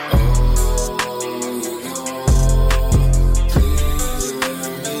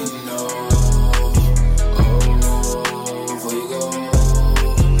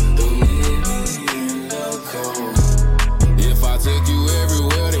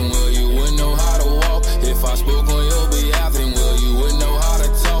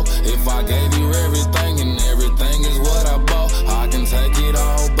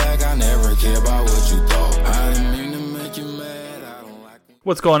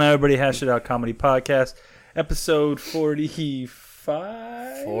What's going on, everybody? Hash It Out Comedy Podcast, episode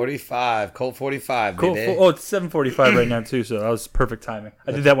 45? 45. Colt 45, Cool. baby. Oh, it's 7:45 right now, too, so that was perfect timing.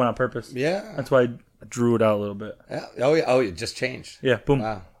 I did that one on purpose. Yeah. That's why I drew it out a little bit. Yeah. Oh, yeah. Oh, it just changed. Yeah, boom.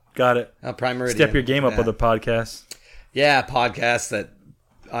 Wow. Got it. Prime Meridian. Step your game up, Yeah. other podcasts. Yeah, podcasts that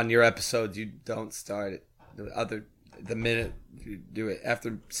on your episodes you don't start it. The minute you do it.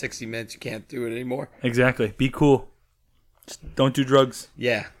 After 60 minutes, you can't do it anymore. Exactly. Be cool. Just don't do drugs.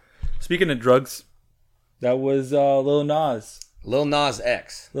 Yeah. Speaking of drugs, that was Lil Nas. Lil Nas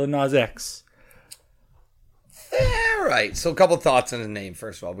X. Lil Nas X. All right. So a couple thoughts on the name,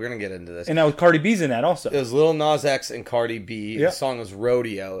 first of all. We're going to get into this. And that was Cardi B's in that also. It was Lil Nas X and Cardi B. Yep. The song was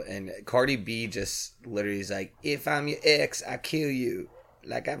Rodeo, and Cardi B just literally is like, if I'm your ex, I kill you.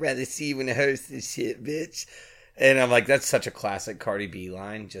 Like, I'd rather see you in the hearse than shit, bitch. And I'm like, that's such a classic Cardi B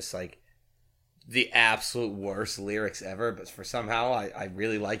line. Just like the absolute worst lyrics ever. But for somehow, I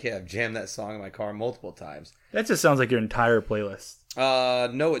really like it. I've jammed that song in my car multiple times. That just sounds like your entire playlist.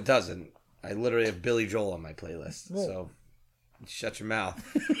 No, it doesn't. I literally have Billy Joel on my playlist. Whoa. So shut your mouth.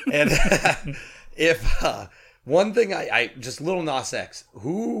 And if one thing I just Lil Nas X,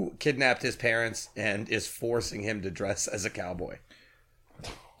 who kidnapped his parents and is forcing him to dress as a cowboy?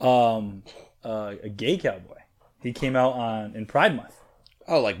 A gay cowboy. He came out in Pride Month.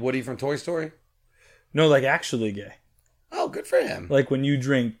 Oh, like Woody from Toy Story? No, like actually gay. Oh, good for him. Like when you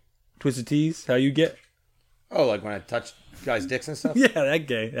drink Twisted Teas, how you get? Oh, like when I touch guys' dicks and stuff? Yeah, that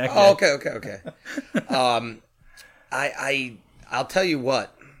gay. That gay. Oh, okay. I'll tell you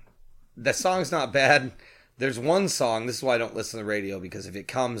what. The song's not bad. There's one song. This is why I don't listen to the radio, because if it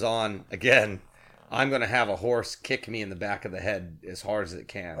comes on again, I'm going to have a horse kick me in the back of the head as hard as it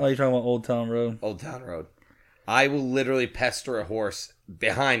can. Oh, you're talking about Old Town Road? Old Town Road. I will literally pester a horse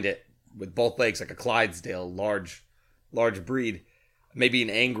behind it with both legs, like a Clydesdale, large breed, maybe an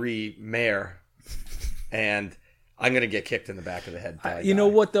angry mare, and I'm going to get kicked in the back of the head. You know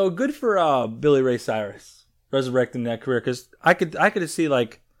what, though? Good for Billy Ray Cyrus resurrecting that career, because I could see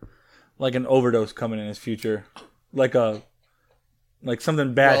like an overdose coming in his future, like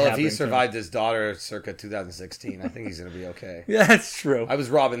something bad. Well, if happening he to survived his daughter circa 2016, I think he's going to be okay. him. Yeah, that's true. I was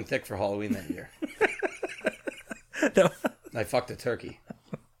Robin Thicke for Halloween that year. No. I fucked a turkey.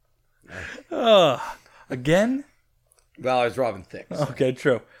 Again? Well, I was Robin Thicke. So. Okay,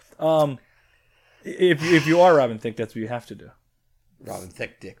 true. If you are Robin Thicke, that's what you have to do. Robin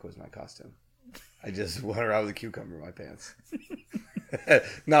Thicke Dick was my costume. I just went around with a cucumber in my pants.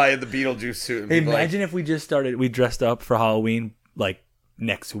 No, I had the Beetlejuice suit. And Hey, people imagine if we dressed up for Halloween like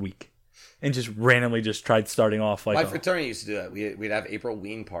next week, and just randomly just tried starting off like my fraternity used to do that. We'd have April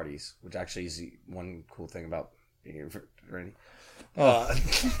Ween parties, which actually is the one cool thing about being in a fraternity.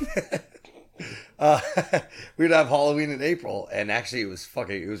 We'd have Halloween in April, and actually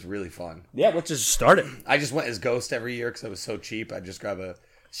it was really fun. Yeah, let's just start it. I just went as Ghost every year because it was so cheap. I'd just grab a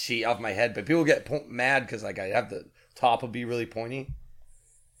sheet off my head, but people get mad because like I have the top would be really pointy.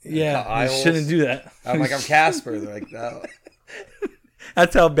 Yeah, you shouldn't do that. I'm like, I'm Casper. They're like, no.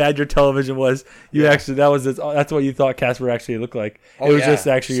 That's how bad your television was. That's what you thought Casper actually looked like. Oh, it was just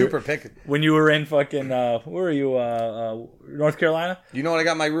actually super pick. when you were in fucking where were you? North Carolina? You know what I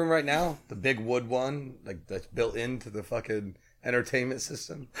got in my room right now? The big wood one, like that's built into the fucking entertainment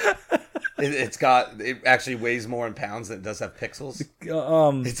system. It actually weighs more in pounds than it does have pixels.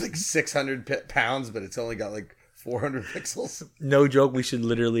 It's like 600 pounds, but it's only got like 400 pixels. No joke. We should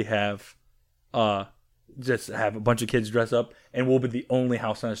literally have, just have a bunch of kids dress up, and we'll be the only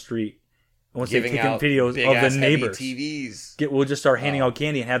house on the street. Once they're taking videos of the neighbors, TVs. We'll just start handing out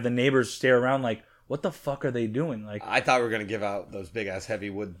candy and have the neighbors stare around like, "What the fuck are they doing?" Like, I thought we were gonna give out those big ass heavy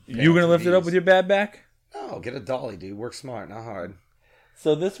wood. You gonna lift it up with your bad back? No, get a dolly, dude. Work smart, not hard.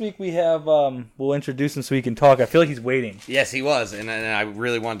 So this week we have, we'll introduce him so he can talk. I feel like he's waiting. Yes, he was, and I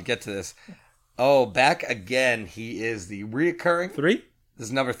really wanted to get to this. Oh, back again. He is the reoccurring 3. This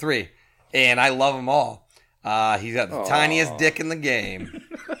is number 3, and I love them all. He's got the tiniest dick in the game.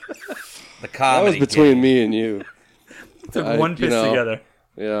 The comedy. That was between me and you. Took one piss together.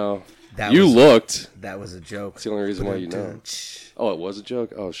 Yeah. That was a joke. That's the only reason why you know. Oh, it was a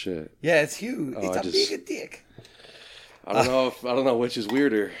joke? Oh, shit. Yeah, it's huge. Oh, It's a big dick. I don't know which is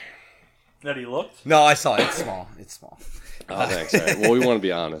weirder. That he looked? No, I saw it. It's small. It's small. Oh, thanks. All right. Well, we want to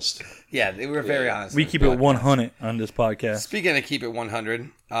be honest. Yeah, we were very honest. We keep it 100 on this podcast. Speaking of keep it 100, we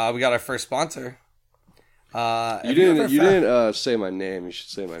got our first sponsor. You didn't say my name. You should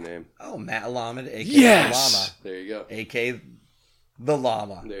say my name. Oh, Matt Lamed, a.k.a. Yes! The Llama. There you go. A.k.a. The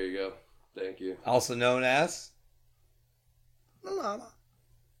Llama. There you go. Thank you. Also known as The Llama.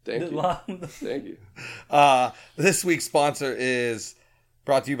 Thank you. Thank you. This week's sponsor is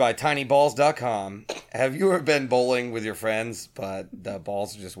Brought to you by tinyballs.com. Have you ever been bowling with your friends, but the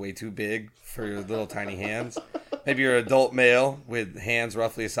balls are just way too big for your little tiny hands? Maybe you're an adult male with hands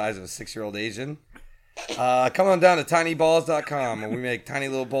roughly the size of a 6-year-old Asian. Come on down to tinyballs.com, where we make tiny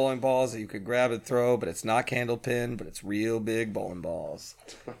little bowling balls that you could grab and throw, but it's not candle pin, but it's real big bowling balls.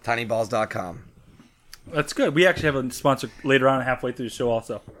 Tinyballs.com. That's good. We actually have a sponsor later on, halfway through the show,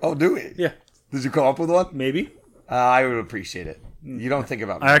 also. Oh, do we? Yeah, Did you come up with one? maybe. I would appreciate it. You don't think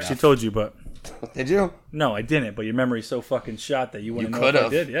about me I actually enough. told you, but Did you? no, I didn't. But your memory's so fucking shot that you wouldn't You know if I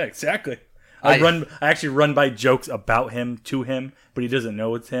could've. did. Yeah, exactly. I actually run by jokes about him to him, but he doesn't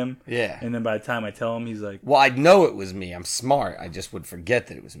know it's him. Yeah. And then by the time I tell him, he's like, Well, I know it was me. I'm smart. I just would forget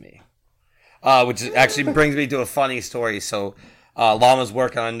that it was me. Which actually brings me to a funny story. So, Llama's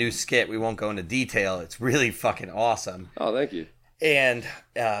working on a new skit. We won't go into detail. It's really fucking awesome. Oh, thank you. And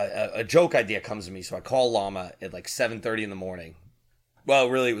a joke idea comes to me. So I call Llama at like 7:30 in the morning. Well,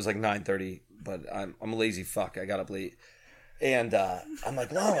 really, it was like 9:30, but I'm a lazy fuck. I got up late. And I'm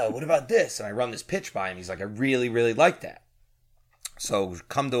like, Llama, what about this? And I run this pitch by him. He's like, I really, really like that. So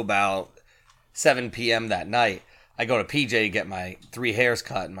come to about 7 p.m. that night, I go to PJ to get my 3 hairs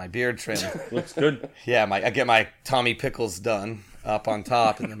cut and my beard trimmed. looks good. Yeah, I get my Tommy Pickles done up on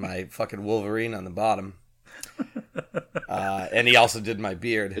top and then my fucking Wolverine on the bottom. And he also did my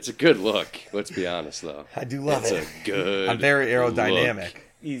beard. It's a good look. Let's be honest, though. I do love It's it. a good. I'm very aerodynamic. look.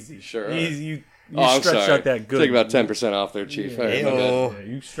 Easy. Sure. Easy. You I'm stretch sorry. out that good. Take about 10% off there, Chief. All right, my bad. Ew. Yeah,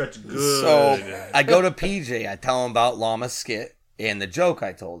 you stretch good. So I go to PJ. I tell him about Llama's skit and the joke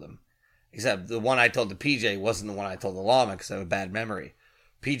I told him. Except the one I told to PJ wasn't the one I told the Llama because I have a bad memory.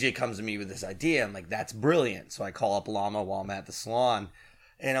 PJ comes to me with this idea. I'm like, that's brilliant. So I call up Llama while I'm at the salon.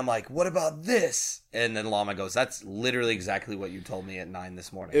 And I'm like, what about this? And then Llama goes, that's literally exactly what you told me at 9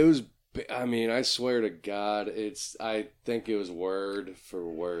 this morning. It was. I mean, I swear to God, I think it was word for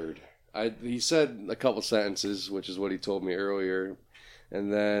word. He said a couple sentences, which is what he told me earlier,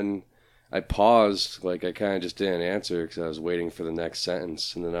 and then I paused, like I kind of just didn't answer because I was waiting for the next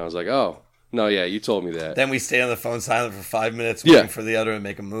sentence, and then I was like, "Oh, no, yeah, you told me that." Then we stay on the phone silent for 5 minutes waiting for the other to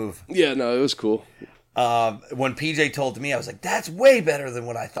make a move. Yeah, no, it was cool. When PJ told me, I was like, that's way better than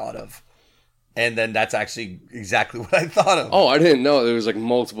what I thought of. And then that's actually exactly what I thought of. Oh, I didn't know there was like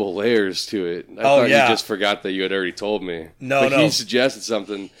multiple layers to it. I thought you just forgot that you had already told me. No, like, no. He suggested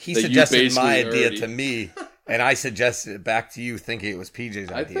something. He that suggested you my basically idea to me, and I suggested it back to you thinking it was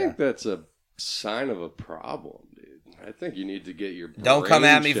PJ's idea. I think that's a sign of a problem, dude. I think you need to get your Don't come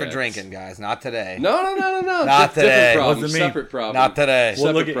at me for checked. drinking, guys. Not today. No. Not today. Different problem. Wasn't me. Separate problem. Not today.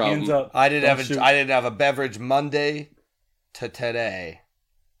 We'll look Separate at problem. hands up. I didn't Don't shoot. I didn't have a beverage Monday to today.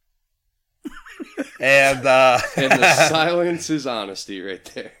 And And the silence is honesty right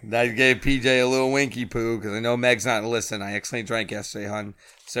there. I gave PJ a little winky poo because I know Meg's not listening. I accidentally drank yesterday, hon.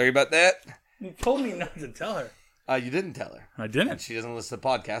 Sorry about that. You told me not to tell her. You didn't tell her. I And didn't. she doesn't listen to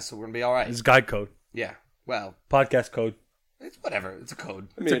podcasts, so we're going to be all right. It's guide code. Yeah. Well, Podcast code. it's whatever. It's a code.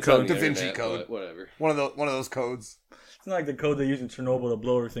 I mean, It's a code. on the Da Vinci internet, code. but whatever. One of those codes. It's not like the code they use in Chernobyl to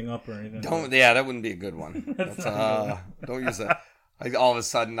blow everything up or anything. Yeah, that wouldn't be a good one. Don't use that. All of a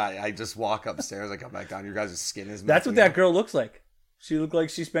sudden, I just walk upstairs. I come back down. Your guys' skin is. That's what that girl looks like. She looked like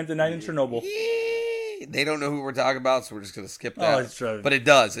she spent the night in Chernobyl. They don't know who we're talking about, so we're just gonna skip that. Oh, it's true. But it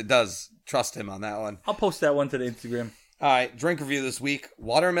does. Trust him on that one. I'll post that one to the Instagram. All right, drink review this week: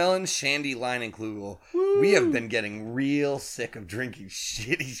 watermelon, shandy, Leinenkugel. We have been getting real sick of drinking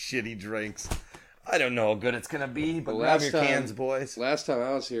shitty drinks. I don't know how good it's gonna be, but grab your cans, boys. Last time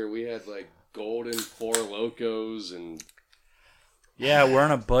I was here, we had like golden Four Locos, and Yeah, we're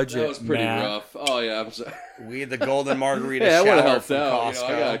on a budget. that was pretty Matt. rough. Oh yeah, I'm sorry. We had the golden margarita Yeah, that would have shower helped from out.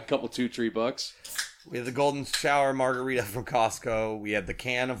 Costco. I got a couple $2-3. We had the golden shower margarita from Costco. We had the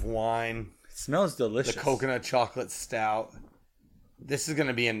can of wine. It smells delicious. The coconut chocolate stout. This is going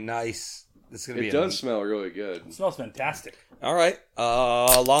to be a nice. This is going to be. It does smell really good. It smells fantastic. All right,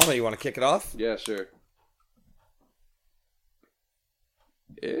 Llama, you want to kick it off? Yeah, sure.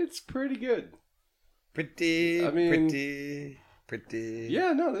 It's pretty good. Pretty.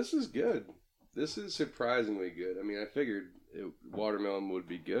 Yeah, no, this is good. This is surprisingly good. I mean, I figured watermelon would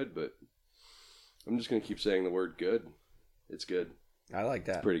be good, but I'm just going to keep saying the word good. It's good. I like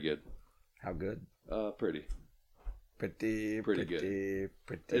that. Pretty good. How good? Pretty. Pretty good.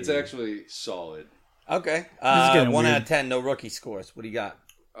 Pretty. It's actually solid. Okay. getting 1 weird. out of 10. No rookie scores. What do you got?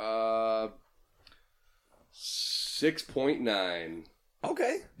 6.9.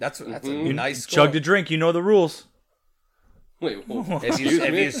 Okay, that's a Mhm. nice score. Chugged a drink. You know the rules. Wait, If excuse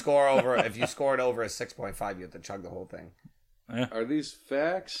me? you score it over a 6.5, you have to chug the whole thing. Are these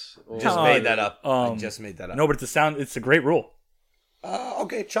facts? Or... Just Uh, made that up. I um, just made that up. No, but it's a great rule.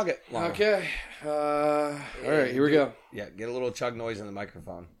 Okay, chug it. Llama. Okay. All right, here we go. Yeah, get a little chug noise in the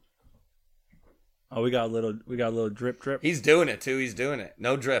microphone. Oh, we got a little drip. He's doing it too. He's doing it.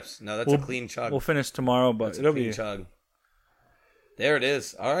 No drips. No, that's a clean chug. We'll finish tomorrow, but That's a it'll clean be chug. There it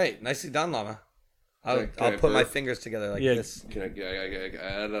is. All right, nicely done, Llama. I'll Can I put my burp? fingers together like Yeah. this. Can I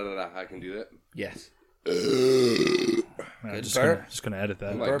can do that. Yes. I'm just burp. gonna edit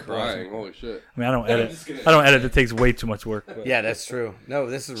that. I'm I like Burp crying. Holy shit. mean, I don't I'm edit. just gonna- I don't edit. It takes way too much work. but- Yeah, that's true. No,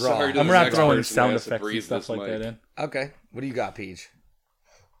 this is raw. Sorry to I'm the not next throwing person sound that has to effects and breathe stuff this like mic. that in. Okay, what do you got, Peach?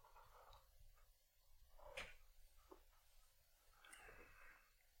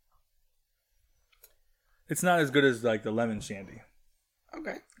 It's not as good as like the lemon shandy,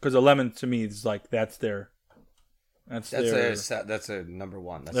 Okay, because the lemon to me is like that's their that's a number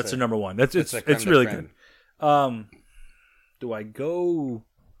one. that's their number one. That's a creme it's de really creme. good. Do I go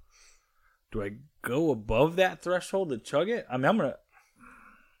above that threshold to chug it? I mean,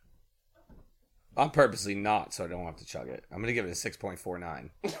 I'm purposely not, so I don't have to chug it. I'm gonna give it a 6.49.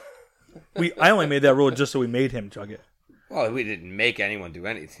 I only made that rule just so we made him chug it. Well, we didn't make anyone do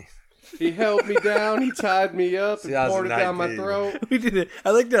anything. He held me down. He tied me up and poured it down my 2019. throat. We did it.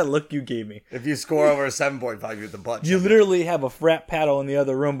 I like that look you gave me. If you score over a 7.5, you get the butt. You chug. literally have a frat paddle in the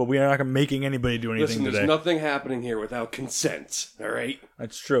other room, but we are not making anybody do anything Listen, there's today. nothing happening here without consent. All right.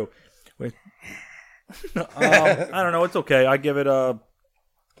 That's true. Wait. I don't know. It's okay. I give it a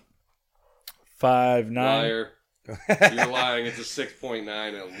 5.9. Liar. You're lying. It's a 6.9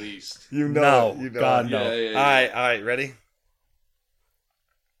 at least. You No, know it. You know God, it. no. Yeah. All right, ready?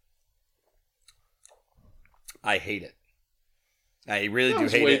 I hate it. I really That do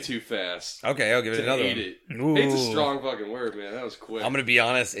was hate way it. too fast. Okay, I'll give it To another hate one. it. Ooh. Hate's a strong fucking word, man. That was quick. I'm gonna be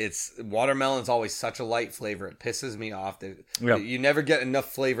honest. It's watermelon's always such a light flavor. It pisses me off. Yeah. You never get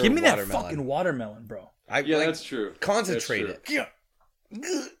enough flavor. Give of me that watermelon. fucking watermelon, bro. Yeah, that's true. Concentrate That's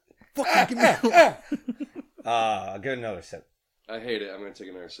it. Fucking give me. I'll give it another sip. I hate it. I'm gonna take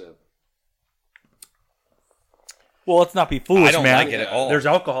another sip. Well, let's not be foolish, I don't man. like it at all. There's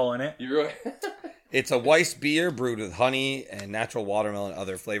alcohol in it. You really? It's a Weiss beer brewed with honey and natural watermelon and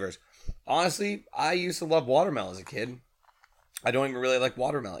other flavors. Honestly, I used to love watermelon as a kid. I don't even really like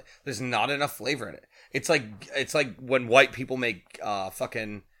watermelon. There's not enough flavor in it. It's like when white people make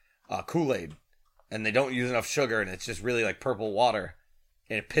fucking Kool-Aid and they don't use enough sugar and it's just really like purple water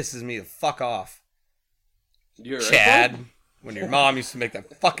and it pisses me the fuck off. You're right. Chad, when your mom used to make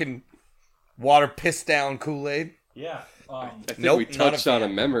that fucking water piss down Kool-Aid. Yeah. I think Nope, we not a touched on a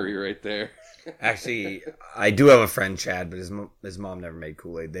fan. memory right there. Actually, I do have a friend, Chad, but his mom never made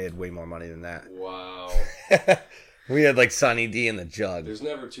Kool-Aid. They had way more money than that. Wow. We had like Sunny D in the jug. There's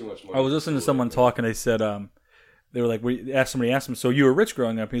never too much money. I was listening to someone talk, and they said, they were like, somebody asked him, so you were rich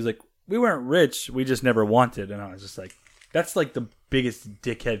growing up? He's like, we weren't rich, we just never wanted. And I was just like, that's like the biggest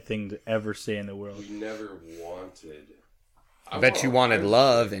dickhead thing to ever say in the world. We never wanted. I bet you wanted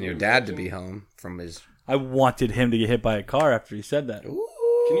love and your dad to be home from his... I wanted him to get hit by a car after he said that.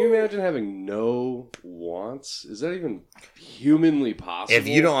 Can you imagine having no wants? Is that even humanly possible? If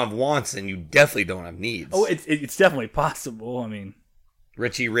you don't have wants, then you definitely don't have needs. Oh, it's definitely possible. I mean,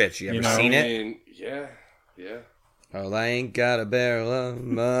 Richie Rich, you ever You know, seen I it? mean, yeah. Oh, I ain't got a barrel of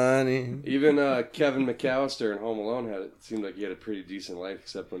money. Even Kevin McAllister in Home Alone seemed like he had a pretty decent life,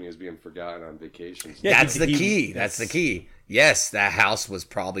 except when he was being forgotten on vacations. Yeah, That's the key. That's the key. Yes, that house was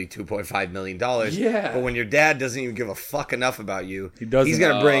probably $2.5 million. Yeah. But when your dad doesn't even give a fuck enough about you, He doesn't. he's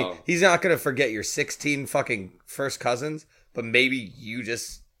gonna bring. Oh. He's not gonna forget your 16 fucking first cousins. But maybe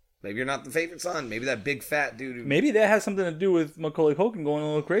you're not the favorite son. Maybe that big fat dude. Maybe that has something to do with Macaulay Culkin going a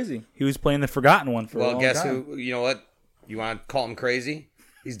little crazy. He was playing the forgotten one for a Well, long guess time. who? You know what? You want to call him crazy?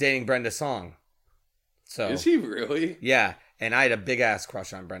 He's dating Brenda Song. So Is he really? yeah, and I had a big ass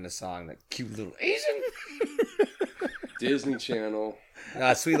crush on Brenda Song, that cute little Asian. Disney Channel.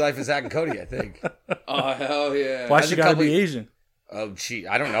 Sweet Life of Zack and Cody, I think. Oh, hell yeah. Why Has she a gotta couple- be Asian? Oh,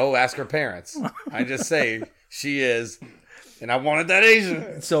 I don't know. Ask her parents. I just say she is, and I wanted that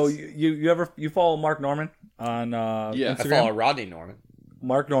Asian. So you follow Mark Norman on Yeah. I Instagram? follow Rodney Norman.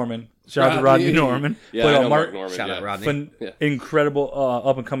 Mark Norman. Shout out to Rodney Norman. Yeah, But, I know Mark Mark Norman. Shout yeah. out Rodney. An incredible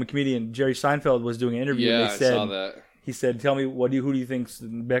up and coming comedian Jerry Seinfeld was doing an interview. Yeah, and I they said, saw that. He said, "Tell me who do you think's the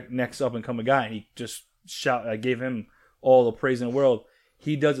next up and coming guy?" And he just gave him all the praise in the world.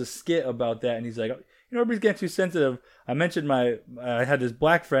 He does a skit about that, and he's like, everybody's getting too sensitive. I mentioned I had this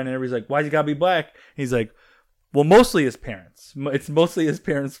black friend, and everybody's like, why's he gotta be black? And he's like, well, mostly his parents. It's mostly his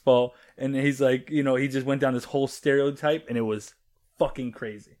parents' fault. And he's like, he just went down this whole stereotype, and it was fucking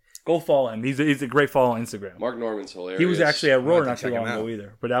crazy. Go follow him. He's a great follow on Instagram. Mark Norman's hilarious. He was actually at Roar have to not too check him long ago out.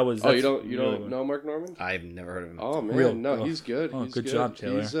 either. But that was. Oh, you that's don't really know Mark Norman? I've never heard of him. Oh man, Real- no, oh. he's good. Oh, He's good job,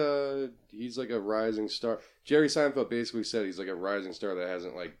 Taylor. He's like a rising star. Jerry Seinfeld basically said he's like a rising star that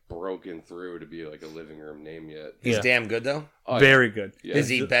hasn't like broken through to be like a living room name yet. He's Yeah. damn good though. Oh, Very good. Yeah. Is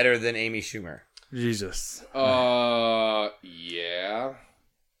he better than Amy Schumer? Jesus. Yeah.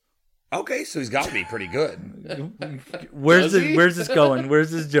 Okay, so he's got to be pretty good. Where's Does he? Where's this going? Where's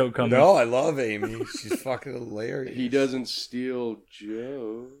this joke coming? No, I love Amy. She's fucking hilarious. He doesn't steal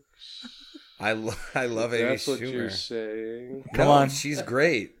jokes. I love Amy That's what you're Schumer. saying. Come No, on. she's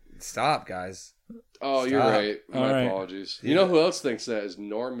great. Stop, guys. Oh, you're Stop. right. My All right. apologies. You know who else thinks that is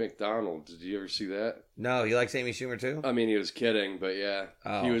Norm Macdonald. Did you ever see that? No, he likes Amy Schumer too. I mean, he was kidding, but yeah.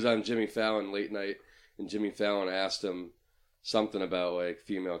 Oh. He was on Jimmy Fallon late night, and Jimmy Fallon asked him something about like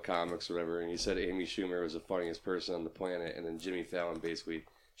female comics or whatever, and he said Amy Schumer was the funniest person on the planet, and then Jimmy Fallon basically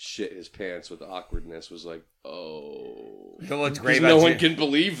shit his pants with awkwardness, was like, oh. You know what's 'Cause great no about one Jim- can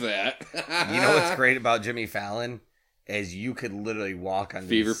believe that. You know what's great about Jimmy Fallon is you could literally walk on the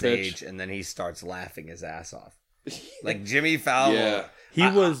Fever stage pitch. and then he starts laughing his ass off. Like Jimmy Fallon. Yeah. He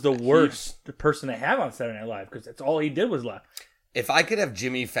was the worst person to have on Saturday Night Live because that's all he did was laugh. If I could have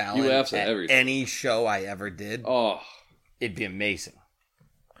Jimmy Fallon He laughs at at everything. any show I ever did, Oh. it'd be amazing.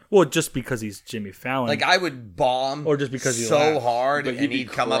 Well, just because he's Jimmy Fallon. Like I would bomb Or just because he so laughs. hard, But and he'd be he'd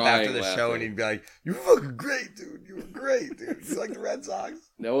come up after the crying show and laughing. he'd be like, "You were fucking great, dude. You were great, dude. You like the Red Sox."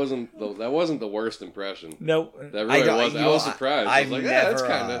 That wasn't the worst impression. no, That really was. I was surprised. I was like, yeah, that's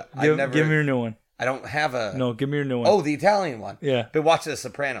kind of. give me your new one. I don't have a. No, give me your new one. Oh, the Italian one. Yeah. But watch The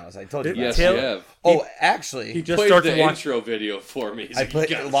Sopranos. I told you. Yeah, About Yes, that. you Taylor- have. Oh, actually, He just played start the to watch- intro video for me. He's I like, put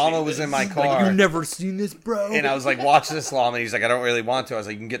 "You gotta Llama see was this." in my Like, car, you've never seen this, bro. and I was like, "Watch this, Llama." And he's like, "I don't really want to." I was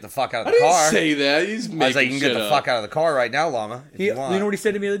like, "You can get the fuck out I of the didn't car." say that. He's making I was like, "You can get shit the up. fuck out of the car right now, Llama." If He, you you want. know what he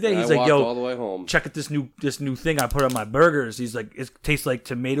said to me the other day? And He's I like, walked "Yo, all the way home. check out this new thing I put on my burgers." He's like, it tastes like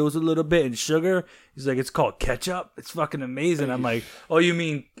tomatoes a little bit and sugar. He's like, it's called ketchup. It's fucking amazing. I'm like, oh, you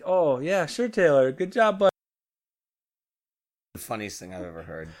mean? Oh yeah, sure, Taylor. Good job, bud. The funniest thing I've ever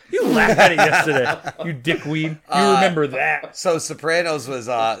heard. You laughed at it yesterday. You dickweed. You remember that? So Sopranos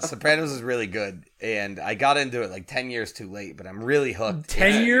was really good, and I got into it like 10 years too late, but I'm really hooked.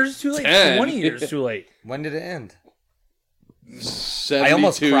 10 years too late. 10. 20 years too late. When did it end? 72 I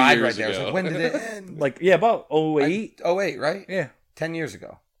almost cried years right there. I was ago. like, when did it end? Like yeah, about 08. Oh wait, right? Yeah, 10 years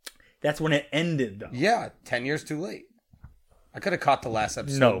ago. that's when it ended though. Yeah, 10 years too late. I could have caught the last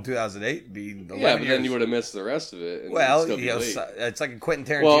episode No. in 2008. Be 11 Yeah, but years. then you would have missed the rest of it. And Well, it'd still be late. it's like a Quentin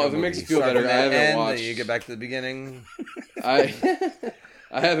Tarantino. Well, if it movie. makes you feel Start better, from I the haven't end, watched- then you get back to the beginning. I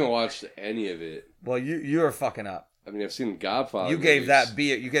haven't watched any of it. Well, you are fucking up. I mean, I've seen Godfather. You gave movies. that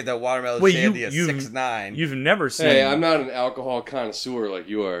beer. You gave that watermelon Wait, shandy a you 6.9. You've never seen. Hey, I'm not an alcohol connoisseur like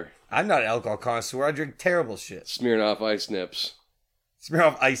you are. I'm not an alcohol connoisseur. I drink terrible shit. Smirnoff Ice Nips.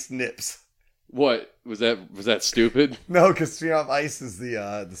 Smirnoff Ice nips. What was that? Was that stupid? No, because Smirnoff Ice is the.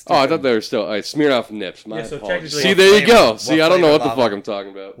 Oh, I thought they were still ice. Smirnoff Nips. My Yeah, so apologies. technically- See, What there you flavor? go. What See, I don't know flavor, what the Lava? fuck I'm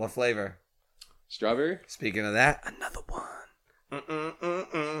talking about. What flavor? Strawberry? Speaking of that, another one.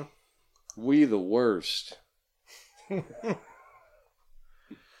 Mm-mm-mm-mm. We the worst.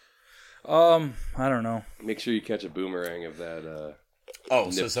 I don't know. Make sure you catch a boomerang of that. Oh,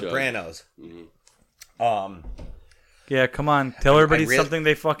 so Nip jug. Sopranos. Mhm. Yeah, come on. Tell everybody really- something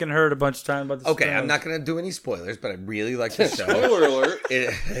they fucking heard a bunch of times about the Okay, I'm Sopranos. not going to do any spoilers, but I really like the show. Spoiler alert.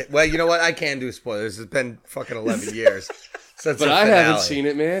 Well, you know what? I can do spoilers. It's been fucking 11 years since But the I finale. haven't seen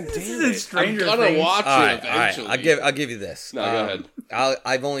it, man. Damn is in it. Stranger I'm gonna Things. watch All it right, all right. eventually. I'll give you this. No, go ahead.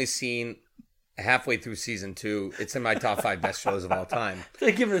 I've only seen halfway through season 2. It's in my top 5 best shows of all time.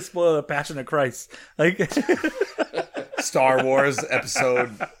 They give it a spoiler of Passion of Christ. Like, Star Wars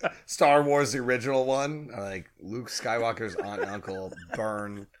episode, Star Wars the original one, like Luke Skywalker's aunt and uncle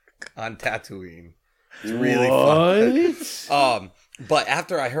burn on Tatooine. It's really fun. But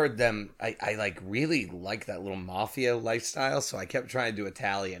after I heard them, I like really like that little mafia lifestyle, so I kept trying to do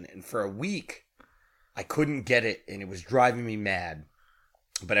Italian, and for a week I couldn't get it, and it was driving me mad.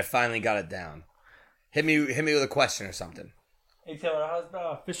 But I finally got it down. Hit me with a question or something. hey Taylor,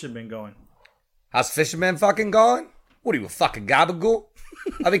 how's fishing been going? How's Fisherman fucking going? What are you, a fucking gabagool?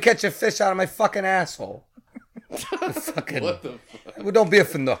 I've been catching fish out of my fucking asshole. Fucking, What the fuck? well, don't be a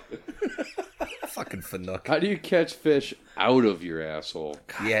fanook. Fucking fanook. How do you catch fish out of your asshole?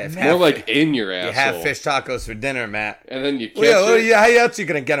 Yeah, More like in your you asshole. have fish tacos for dinner, Matt. And then you catch Well, it. how else are you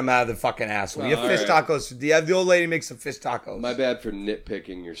gonna get them out of the fucking asshole? You have all fish right. tacos. Do you have the old lady make some fish tacos? My bad for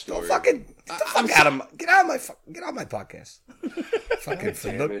nitpicking your story. Don't fucking get the fuck out of my podcast. Fucking Damn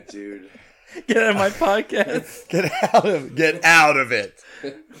fanook. it, dude. Get out of my podcast. Get out of it.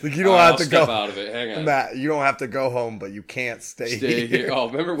 Like, you don't have to step go out of it. Hang on. Matt, you don't have to go home, but you can't stay here. Oh,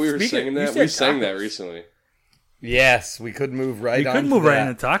 remember we were saying that? We sang that recently. Yes, we could move right on. You could move right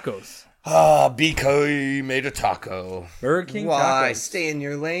into tacos. Ah, BK made a taco. Burger King Why? tacos. Stay in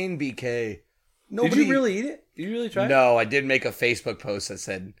your lane, BK. Did you really eat it? Did you really try it? No, I did make a Facebook post that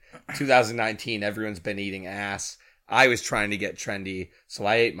said 2019, everyone's been eating ass. I was trying to get trendy, so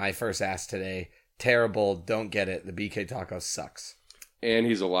I ate my first ass today. Terrible. Don't get it. The BK taco sucks. And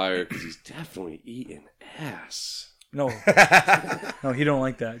he's a liar because he's definitely eating ass. No. No, he don't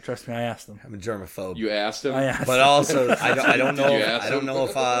like that. Trust me, I asked him. I'm a germaphobe. You asked him? I asked But also, I don't know. Did you ask I don't him? know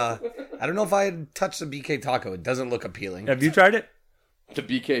if I don't know if I had touched the BK taco. It doesn't look appealing. Have you tried it? The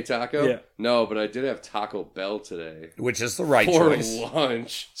BK taco? Yeah. No, but I did have Taco Bell today. Which is the right For choice.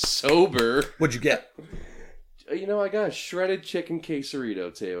 lunch. Sober. What'd you get? You know, I got a shredded chicken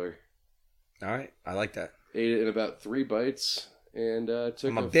quesarito, Taylor. All right, I like that. Ate it in about 3 bites and took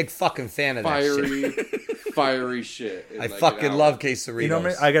I'm a big fucking fan of that shit. fiery shit. in I like fucking an hour. love quesaritos. You know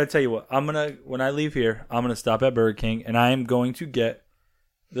what? I gotta tell you what. When I leave here, I'm gonna stop at Burger King and I am going to get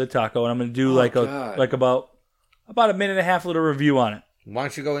the taco and I'm gonna do about a minute and a half little review on it. Why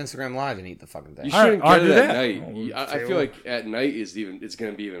don't you go Instagram Live and eat the fucking You thing? shouldn't I'll get do it at that. night. I feel like at night it's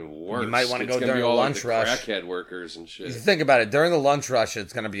going to be even worse. You might wanna go It's gonna during be the all lunch like the rush. crackhead workers and shit. You think about it. During the lunch rush,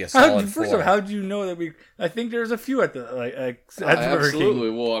 it's going to be a solid First 4. off, how do you know that we? I think there's a few at the at Burger Absolutely.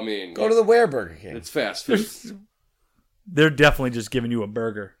 King. Well, I mean, Go to the Where Burger King. it's fast food. They're definitely just giving you a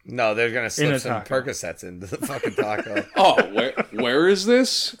burger. No, they're going to In slip a some taco. Percocets into the fucking taco. Oh, where is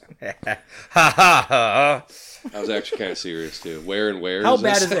this? Ha ha ha. I was actually kind of serious too. Where How is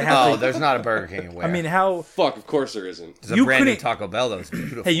bad this? does it have Oh, to? there's not a Burger King in Where. I mean, how? Fuck, of course there isn't. there's a you brand new couldn't- Taco Bell that's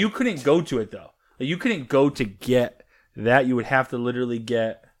beautiful. Hey, you couldn't go to it though. Like, you couldn't go to get that. You would have to literally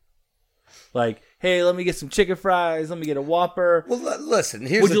get, like, hey, let me get some chicken fries. Let me get a Whopper. Well, listen,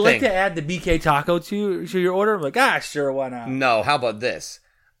 here's Would the you thing. like to add the BK taco to your order? I'm like, sure, why not? No, how about this?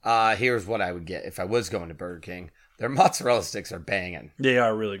 Here's what I would get if I was going to Burger King. Their mozzarella sticks are banging. They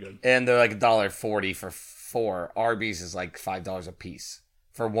are really good. And they're like $1.40 for 4. Arby's is like $5 a piece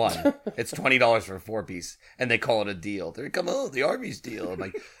for 1. It's $20 for a 4-piece. And they call it a deal. They're come on, the Arby's deal. I'm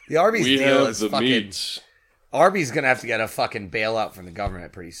like, the Arby's We deal have is the fucking... meat. Arby's gonna have to get a fucking bailout from the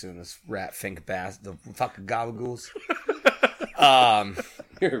government pretty soon. This rat fink bass, the fucking gabagools.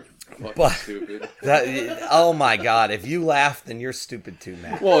 You're fucking But- stupid. Oh my god! If you laugh, then you're stupid too,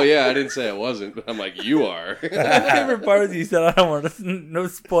 Matt. Well, yeah, I didn't say I wasn't, but I'm like, you are. My favorite part is you said, I don't want to, no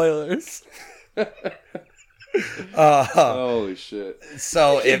spoilers. Holy shit.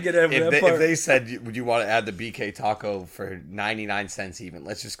 So if get over that part. they said, would you want to add the BK taco for 99 cents even?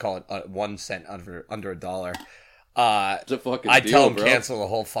 Let's just call it 1 cent under $1. It's a fucking I deal, tell them bro. cancel the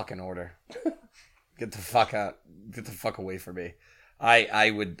whole fucking order. Get the fuck out. Get the fuck away from me.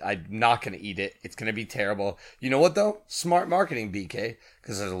 I'm not gonna eat it. It's gonna be terrible. You know what though? Smart marketing, BK,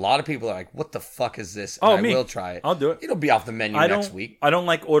 because there's a lot of people that are like, "What the fuck is this?" And I will try it. I'll do it. It'll be off the menu I next don't. week. I don't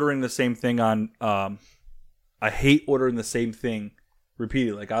like ordering the same thing on. I hate ordering the same thing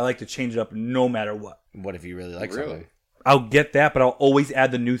repeatedly. Like, I like to change it up no matter what. What if you really like Really? something? I'll get that, but I'll always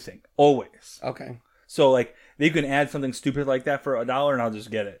add the new thing. Always. Okay. So like, they can add something stupid like that for $1, and I'll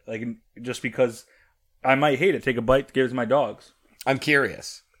just get it. Like, just because I might hate it. Take a bite, give it to my dogs. I'm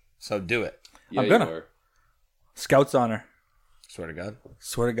curious, so do it. Yeah, I'm gonna. you are. Scout's honor. Swear to God,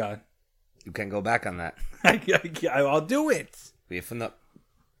 Swear to God. you can't go back on that. I'll do it. Be a fun up.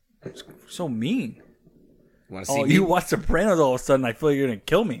 So mean. You want to see Oh, me? you watch Sopranos all of a sudden. I feel like you're gonna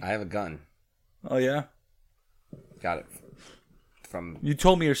kill me. I have a gun. Oh yeah. Got it. From You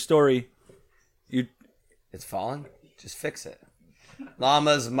told me your story. it's falling. Just fix it.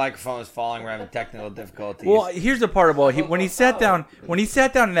 Llama's microphone is falling. We're having technical difficulties. Well, here's the part about when he sat down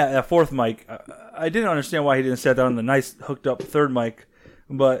in that fourth mic. I didn't understand why he didn't sit down on the nice hooked up third mic,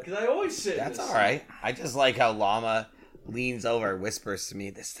 but I always sit. That's all right. I just like how Llama leans over and whispers to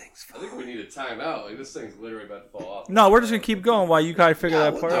me, "This thing's I fine." think we need a timeout. Like, this thing's literally about to fall off. no, we're just gonna keep going while you guys figure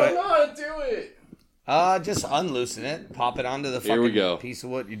that we'll part do I out. don't know how to do it. Just unloosen it. Pop it onto the Here fucking we go. piece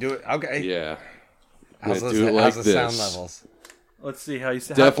of wood. You do it. Okay. Yeah. How's Gonna the, do it how's like the sound this. levels? Let's see how you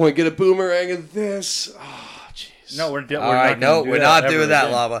say. Definitely get a boomerang of this. Oh, jeez. No, we're All right. No, we're not doing that,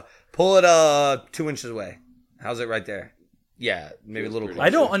 again. Llama. Pull it 2 inches away. How's it right there? Yeah, maybe a little pretty closer. I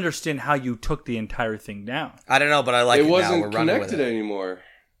don't understand how you took the entire thing down. I don't know, but I like it, It now. wasn't We're running with connected it. anymore.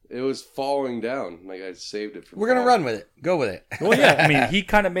 It was falling down. Like I saved it. We're gonna run with it. Go with it. Well, yeah. I mean, he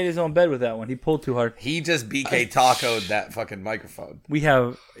kind of made his own bed with that one. He pulled too hard. He just BK tacoed that fucking microphone. We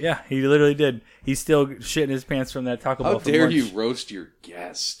have, yeah, he literally did. He's still shitting his pants from that Taco Bell. How dare you roast your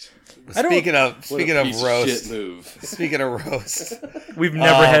guest? Speaking of What a piece of roast, shit move. speaking of roast, We've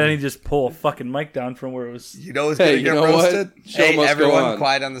never had any just pull a fucking mic down from where it was. you know who's Hey, getting you know what? roasted? Show Hey, must go everyone, on.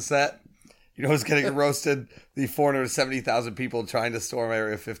 quiet on the set. You know who's getting roasted? The 470,000 people trying to storm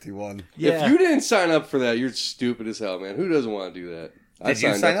Area 51. Yeah. If you didn't sign up for that, you're stupid as hell, man. Who doesn't want to do that? Did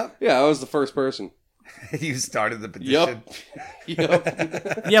you sign up? Yeah, I was the first person. You started the petition.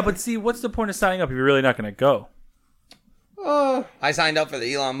 Yep. Yeah, but see, what's the point of signing up if you're really not going to go? I signed up for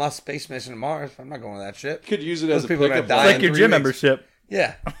the Elon Musk space mission to Mars. I'm not going to that shit. Could use it Those as a people are gonna pickup die line. Like in your 3 gym weeks. membership.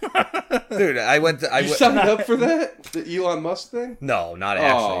 Yeah, dude, I went. You signed up for that? The Elon Musk thing? No, not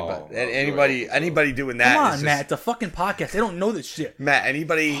actually. Oh, But anybody doing that? Come is on, just- Matt. It's a fucking podcast. They don't know this shit. Matt,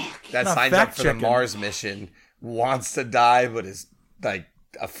 anybody that Not signs up for the fact-checking. Mars mission wants to die, but is like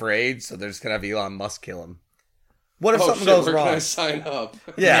afraid, so they're just gonna have Elon Musk kill him. What if Oh, something shit, goes where wrong? can I sign up?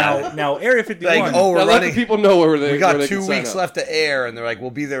 Yeah, Now Area 51. like oh, Now we're let the running. people know where they We got where they 2 can sign weeks up. left to air, and they're like, "We'll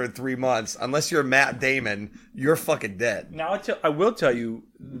be there in 3 months." Unless you're Matt Damon, you're fucking dead. Now I will tell you,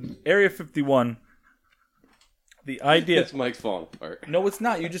 Area 51. The idea. It's Mike's falling apart. No, it's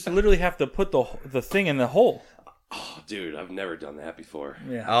not. You just literally have to put the thing in the hole. Oh, dude, I've never done that before.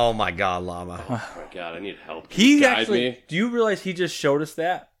 Yeah. Oh my god, Llama! Oh my god, I need help. Can He you guide actually. me? Do you realize he just showed us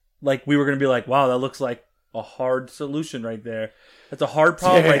that? Like we were gonna be like, wow, that looks like a hard solution right there. That's a hard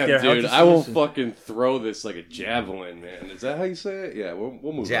problem right there. How's dude, the I will solution? fucking throw this like a javelin, man. Is that how you say it? Yeah, we'll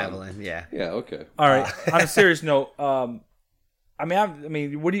move on. Javelin, yeah. Yeah, okay. All right. On a serious note, I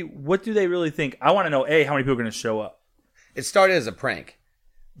mean, what do they really think? I want to know how many people are going to show up. It started as a prank.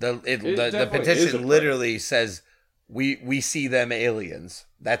 The definitely is a petition prank. literally says we see them aliens.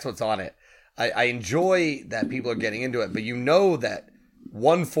 That's what's on it. I enjoy that people are getting into it, but you know that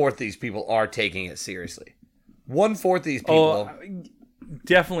 1/4 these people are taking it seriously. 1/4 these people.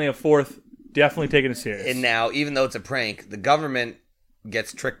 Definitely a fourth. Definitely taking it serious. And now, even though it's a prank, the government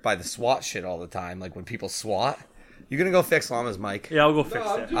gets tricked by the SWAT shit all the time. Like when people SWAT, you gonna go fix Llama's mic? Yeah, I'll go fix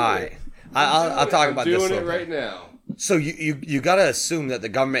I'm that. doing All it. right, I'll talk about I'm this. doing a it little right bit. now. So you gotta assume that the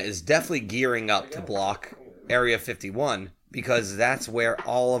government is definitely gearing up to block Area 51 because that's where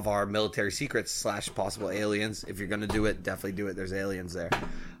all of our military secrets / possible aliens. If you're gonna do it, definitely do it. There's aliens there.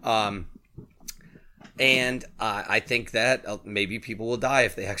 And I think that maybe people will die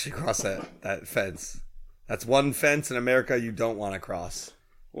if they actually cross that fence. That's one fence in America you don't want to cross.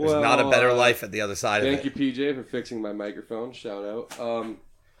 There's not a better life at the other side of Thank it. you, PJ, for fixing my microphone. Shout out.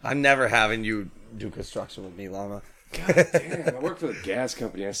 I'm never having you do construction with me, Llama. God damn, I work for the gas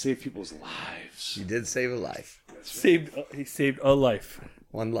company. I save people's lives. You did save a life. He saved a life.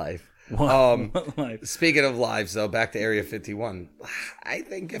 One life. One life. Speaking of lives, though, back to Area 51. I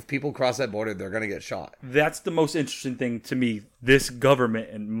think if people cross that border, they're going to get shot. That's the most interesting thing to me. This government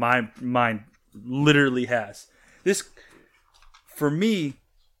in my mind literally has this. For me,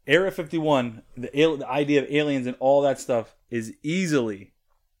 Area 51, the idea of aliens and all that stuff is easily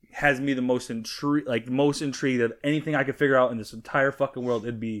has me the most intrigued. Like most intrigued of anything I could figure out in this entire fucking world.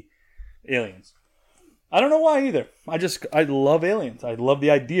 It'd be aliens. I don't know why either. I love aliens. I love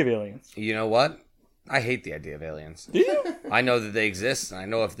the idea of aliens. You know what? I hate the idea of aliens. Do you? I know that they exist, and I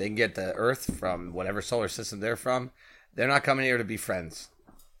know if they can get to Earth from whatever solar system they're from, they're not coming here to be friends.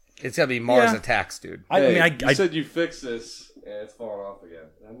 It's going to be Mars Yeah. attacks, dude. I mean, you said you fixed this, and it's falling off again.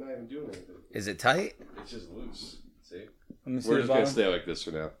 I'm not even doing anything. Is it tight? It's just loose. See? let me see We're the just going bottom. to stay like this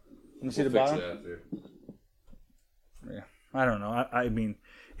for now. Let me see We'll the fix bottom. it after. Yeah. I don't know. I mean,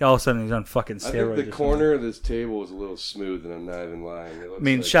 all of a sudden he's on fucking I steroids. think or the something. corner of this table is a little smooth, and I'm not even lying. It looks I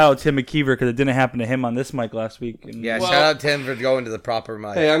mean, like... shout out Tim McKeever because it didn't happen to him on this mic last week. And Yeah, Well- shout out Tim for going to the proper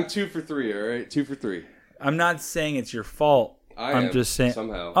mic. Hey, I'm 2 for 3, all right? 2 for 3. I'm not saying it's your fault. I'm am, just saying.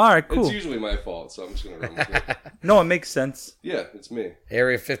 somehow. All right, cool. It's usually my fault, so I'm just going to run with it. No, it makes sense. Yeah, it's me.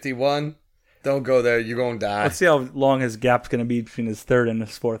 Area 51, don't go there. You're going to die. Let's see how long his gap's going to be between his third and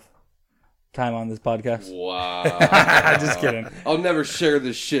his fourth time on this podcast. Wow. Just kidding. I'll never share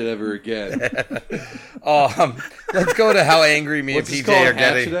this shit ever again. Let's go to how angry me What's and this PJ called? are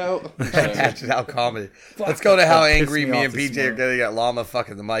Hatch getting. it out? Hatch it out comedy. Let's go to how That pissed angry me me off and this PJ are morning. getting at Llama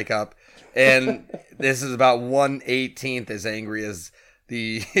fucking the mic up. And this is about 1/18th as angry as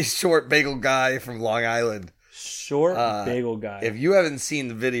the short bagel guy from Long Island. Short bagel guy. If you haven't seen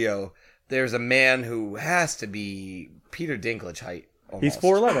the video, there's a man who has to be Peter Dinklage height. He's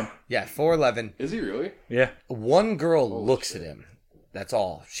almost. 4'11". Yeah, 4'11". Is he really? Yeah. One girl looks at him That's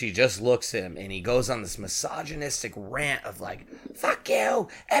all. She just looks at him, and he goes on this misogynistic rant of like, fuck you.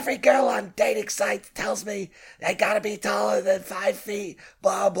 Every girl on dating sites tells me they gotta be taller than 5 feet,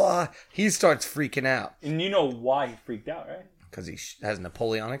 blah, blah. He starts freaking out. And you know why he freaked out, right? Because he has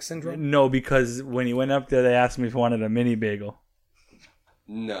Napoleonic syndrome? No, because when he went up there, they asked me if he wanted a mini bagel.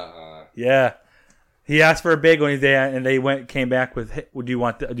 Nah. Yeah. He asked for a bagel, and they came back with, hey, do you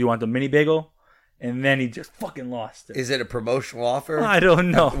want the mini bagel? And then he just fucking lost it. Is it a promotional offer? I don't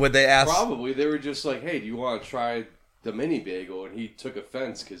know. Would they ask? Probably. They were just like, hey, do you want to try the mini bagel? And he took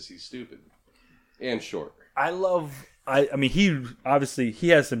offense because he's stupid and short. I mean, he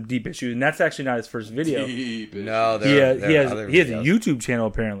has some deep issues, and that's actually not his first video. Deep issues. No, He has other a videos. YouTube channel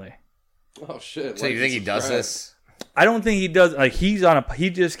apparently. Oh, shit. So you think he does this? I don't think he does. Like he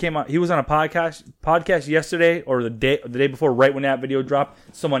just came out. He was on a podcast yesterday or the day before, right when that video dropped.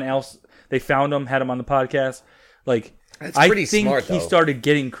 Someone else, they found him, had him on the podcast. Like That's pretty I think smart, he though. started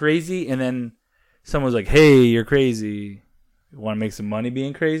getting crazy, and then someone was like, "Hey, you're crazy. You want to make some money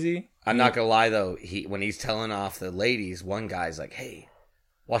being crazy?" I'm not gonna lie though. When he's telling off the ladies, one guy's like, "Hey,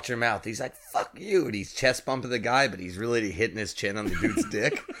 watch your mouth." He's like, "Fuck you," and he's chest bumping the guy, but he's really hitting his chin on the dude's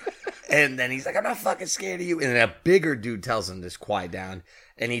dick. And then he's like, "I'm not fucking scared of you." And then a bigger dude tells him to quiet down,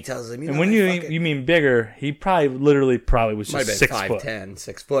 and he tells him, And when you mean bigger, he probably was might just have been 6 foot. 5'10",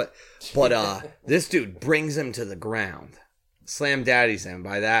 6 foot. But this dude brings him to the ground, slam daddies him.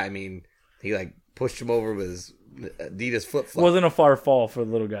 By that I mean he like pushed him over with his Adidas flip flop. Wasn't a far fall for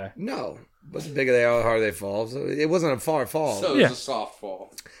the little guy. No, but the bigger they are, the harder they fall. So it wasn't a far fall. So it was a soft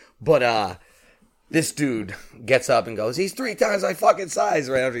fall. But this dude gets up and goes, "He's 3 times my fucking size,"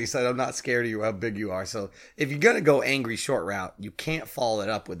 right after he said, "I'm not scared of you, how big you are." So if you're gonna go angry short route, you can't follow it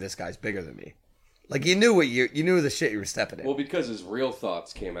up with "this guy's bigger than me." Like you knew you knew the shit you were stepping in. Well, because his real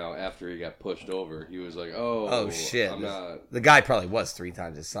thoughts came out after he got pushed over. He was like, "Oh shit!" I'm not." The guy probably was 3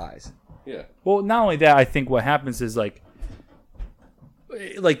 times his size. Yeah. Well, not only that, I think what happens is like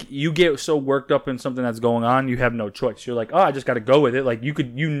you get so worked up in something that's going on, you have no choice. You're like, "Oh, I just got to go with it." Like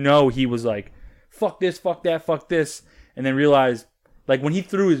he was like, "Fuck this, fuck that, fuck this," and then realized, like when he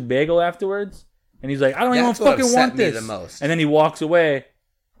threw his bagel afterwards, and he's like, "I don't even That's what fucking upset want me this," the most. and then he walks away,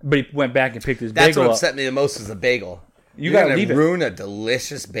 but he went back and picked his That's bagel what up. upset me the most is the bagel. You You're gotta gonna leave it. ruin a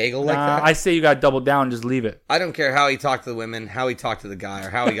delicious bagel like that. I say you got to double down, and just leave it. I don't care how he talked to the women, how he talked to the guy, or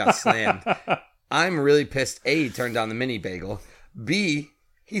how he got slammed. I'm really pissed. A, he turned down the mini bagel. B,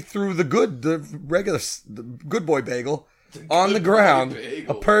 he threw the good boy bagel on the ground.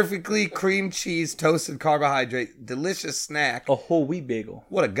 bagel. A perfectly cream cheese toasted carbohydrate, delicious snack. A whole wheat bagel.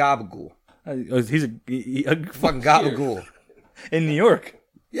 What a gabagool! He's a Fucking gabagool. in New York.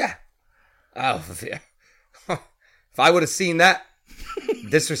 Yeah. Oh, yeah. If I would have seen that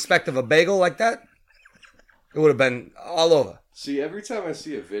disrespect of a bagel like that, it would have been all over. See, every time I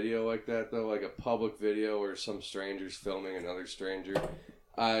see a video like that, though, like a public video where some stranger's filming another stranger,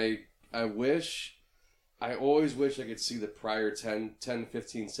 I always wish I could see the prior 10,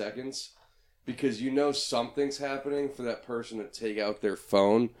 15 seconds, because you know something's happening for that person to take out their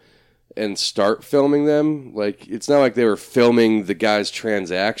phone and start filming them. Like, it's not like they were filming the guy's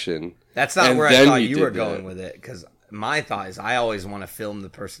transaction. That's not And where I then thought you you did were going that. with it, because my thought is I always want to film the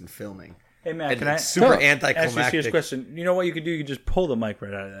person filming. Hey Matt, And can I it's super ask you a anticlimactic. serious question? You know what you could do? You could just pull the mic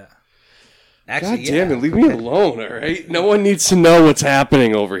right out of that. Actually, God damn yeah. it, leave me alone, all right? No one needs to know what's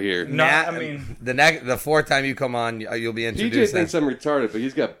happening over here. No, Matt, I mean, the fourth time you come on, you'll be PJ introduced. thinks I'm retarded, but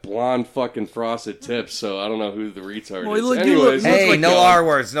he's got blonde fucking frosted tips, so I don't know who the retard Well, is. you look- Anyways, Hey, let's no go. R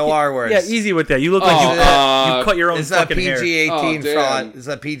words, no R words. yeah, easy with that. You look like you cut your own It's a fucking hair. PG-18 Oh, damn. fraud. It's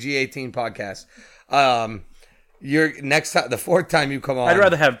a PG-18 podcast. You're next time, the fourth time you come on. I'd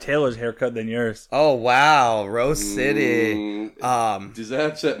rather have Taylor's haircut than yours. Oh wow, Rose City. Does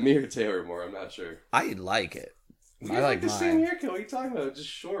that upset me or Taylor more? I'm not sure. I like it. You I got like the same mine. haircut. What are you talking about? Just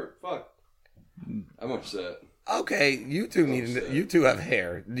short. Fuck. I'm upset. Okay, you two have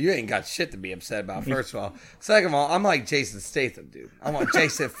hair. You ain't got shit to be upset about. First of all, second of all, I'm like Jason Statham, dude. I'm like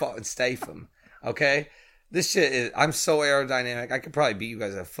Jason fucking Statham. Okay, this shit is. I'm so aerodynamic. I could probably beat you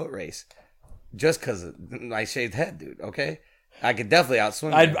guys at a foot race, just because of my shaved head, dude. Okay, I could definitely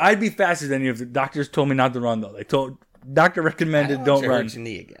outswim. I'd be faster than you if the doctors told me not to run though. Doctor recommended don't run. Hurt your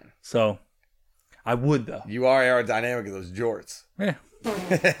knee again. So I would though. You are aerodynamic in those jorts. Yeah.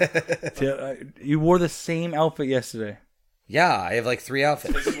 You wore the same outfit yesterday. Yeah, I have like 3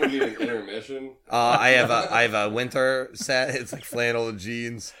 outfits. This is when you need an intermission. I have a winter set. It's like flannel and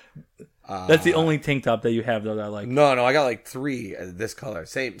jeans. That's the only tank top that you have though that I like. No, I got like 3 this color.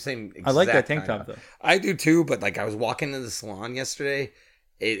 Same. Exact I like that tank kind top of. though. I do too, but like I was walking into the salon yesterday.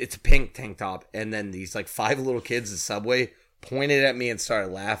 It's a pink tank top, and then these like 5 little kids in Subway pointed at me and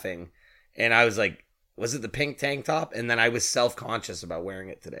started laughing. And I was like, was it the pink tank top? And then I was self-conscious about wearing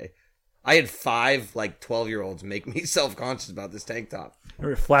it today. I had 5 12-year-olds make me self-conscious about this tank top. There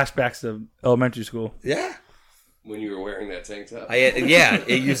were flashbacks to elementary school. Yeah. When you were wearing that tank top?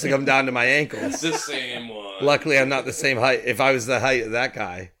 It used to come down to my It's ankles. the same one. Luckily, I'm not the same height. If I was the height of that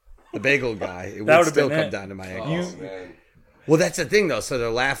guy, the bagel guy, it That would would've still been come it. down to my Oh, ankles. man. Well, that's the thing, though. So they're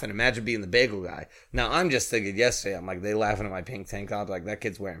laughing. Imagine being the bagel guy. Now, I'm just thinking yesterday, I'm like, they laughing at my pink tank top. Like, that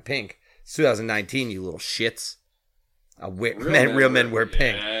kid's wearing pink. It's 2019, you little shits. Real men wear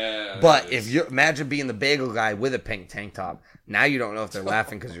pink. Yeah, But if you imagine being the bagel guy with a pink tank top, now you don't know if they're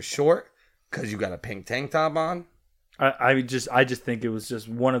laughing because you're short, because you got a pink tank top on. I just think it was just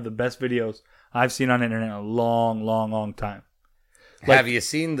one of the best videos I've seen on the internet in a long time. Have you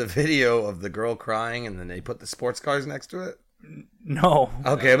seen the video of the girl crying and then they put the sports cars next to it? No.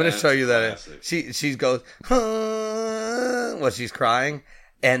 Okay, I'm going to show you that. Classic. She goes, huh, while she's crying,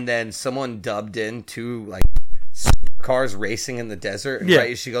 and then someone dubbed in 2 cars racing in the desert. And Yeah.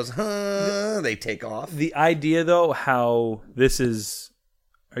 right as she goes, huh, they take off. The idea, though, how this is...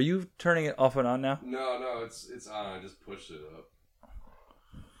 Are you turning it off and on now? No, it's on. I just pushed it up.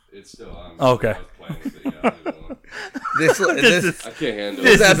 It's still on. Okay. I was playing with it, yeah, I didn't want- This I can't handle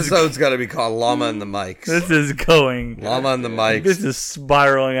this it. episode's got to be called Llama and the Mics. This is going... Llama and the Mics. This is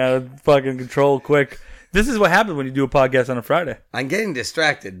spiraling out of fucking control quick. This is what happens when you do a podcast on a Friday. I'm getting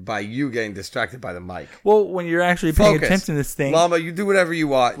distracted by you getting distracted by the mic. Well, when you're actually paying Focus. attention to this thing... Llama, you do whatever you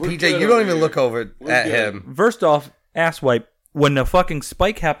want. We're PJ, good you don't over even here. look over We're at good. him. First off, ass wipe. When the fucking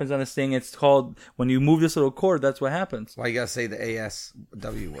spike happens on this thing, it's called... When you move this little cord, that's what happens. Why you gotta say the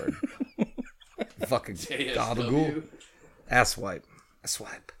ASW word? Fucking ASW. gabagool. Ass wipe. Ass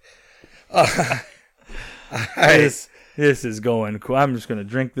wipe. All right. This is going cool. I'm just going to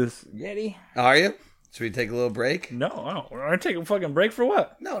drink this Yeti. Are you? Should we take a little break? No, I don't. We're going to take a fucking break for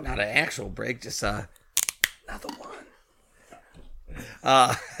what? No, not an actual break. Just another one.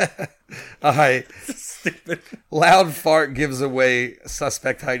 All right. Stupid. Loud fart gives away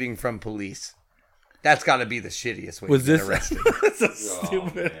suspect hiding from police. That's got to be the shittiest way Was to get this... arrested. That's so Oh,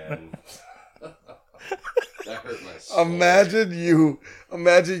 stupid. man. That hurt my soul.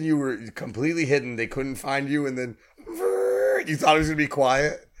 Imagine you were completely hidden. They couldn't find you, and then you thought it was gonna be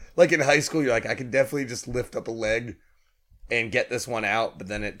quiet. Like in high school, you're like, I can definitely just lift up a leg and get this one out, but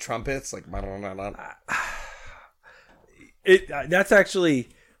then it trumpets like. That's actually...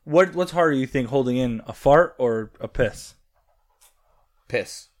 What's harder, you think, holding in a fart or a piss?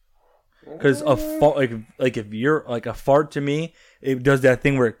 Piss. Because a fart, like if you're like a fart to me, it does that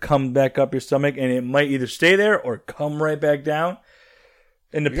thing where it comes back up your stomach and it might either stay there or come right back down.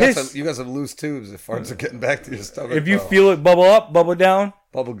 And the piss, You got some loose tubes if farts are getting back to your stomach. if you bro. feel it bubble up, bubble down,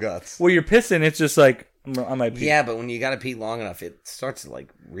 bubble guts. where you're pissing, it's just like I might pee. Yeah, but when you gotta pee long enough, it starts to like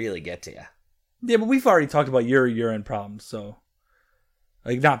really get to you. Yeah, but we've already talked about your urine problems, so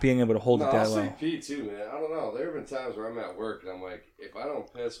like not being able to hold No, it that I'll well. say pee too, man. I don't know. There have been times where I'm at work and I'm like, if I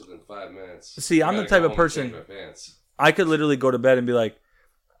don't piss within 5 minutes, See, I I'm the gotta type go of home and person- change my pants. I could literally go to bed and be like,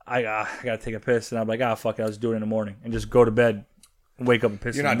 I gotta take a piss, and I'm like, fuck it, I'll just do it in the morning, and just go to bed, and wake up and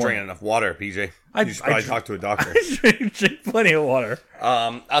piss. You're in the not morning. drinking enough water, PJ. I- You should probably I- talk to a doctor. I drink plenty of water.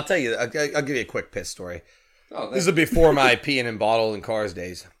 I'll tell you. I'll give you a quick piss story. Oh, This is before my peeing in bottle in cars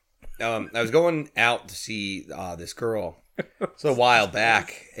days. I was going out to see this girl. It's a while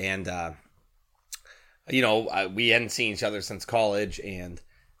back, and we hadn't seen each other since college, and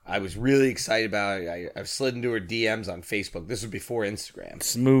I was really excited about it. I slid into her DMs on Facebook. This was before Instagram.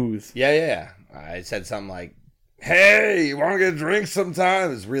 Smooth. Yeah. I said something like, "Hey, you want to get a drink sometime?"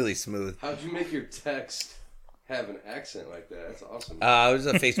 It was really smooth. How'd you make your text have an accent like that? That's awesome. It was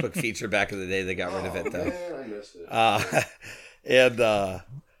a Facebook feature back in the day. They got rid of it, though. Man, I missed it.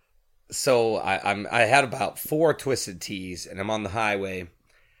 So I had about 4 Twisted Teas, and I'm on the highway,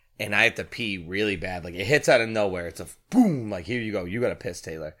 and I have to pee really bad. Like, it hits out of nowhere. It's a boom, like, here you go. You got to piss,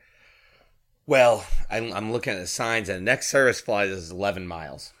 Taylor. Well, I'm looking at the signs, and the next service flight is 11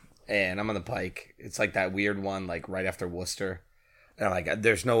 miles. And I'm on the Pike. It's like that weird one, like, right after Worcester. And I'm like,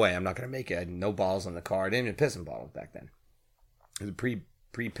 there's no way I'm not going to make it. I had no balls on the car. I didn't even piss in bottles back then. It was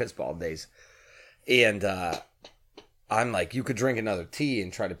pre-piss ball days. And I'm like, you could drink another tea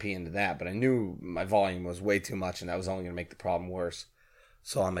and try to pee into that. But I knew my volume was way too much, and that was only going to make the problem worse.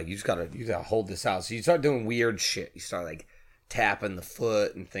 So I'm like, you gotta hold this out. So you start doing weird shit. You start like tapping the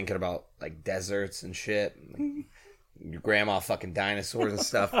foot and thinking about like deserts and shit. And, like, your grandma fucking dinosaurs and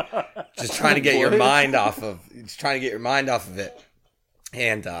stuff. Just trying to get your mind off of it.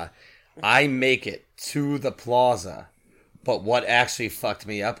 And I make it to the plaza. But what actually fucked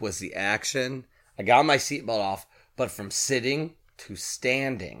me up was the action. I got my seatbelt off, but from sitting to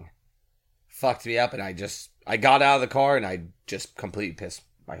standing fucked me up, and I got out of the car and I just completely pissed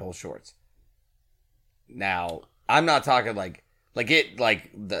my whole shorts. Now, I'm not talking like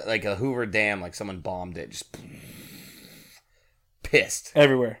a Hoover Dam, like someone bombed it, just pissed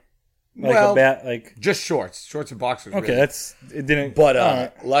Everywhere. Like well, a bat, like just shorts and boxers. okay, really. it didn't. But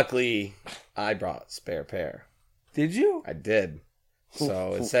alright. luckily, I brought a spare pair. Did you? I did.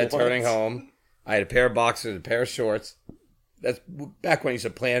 So instead of What? turning home, I had a pair of boxers, a pair of shorts. That's back when I used to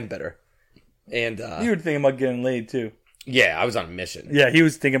plan better. And You were thinking about getting laid too. yeah, I was on a mission. Yeah, he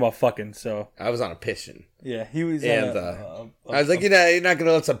was thinking about fucking. So I was on a pission. yeah, he was. And I was like, you're not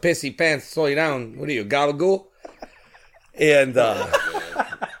gonna let some pissy pants slow you down. What are you, gabagool? And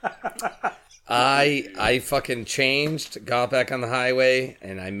I fucking changed, got back on the highway,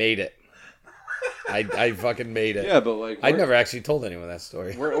 and I made it. I fucking made it. Yeah, but like I never actually told anyone that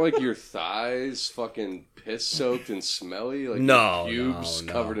story. weren't like your thighs fucking piss soaked and smelly? Like No, your pubes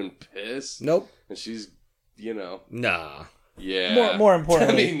no. covered in piss? Nope. And she's, you know, Nah. yeah. more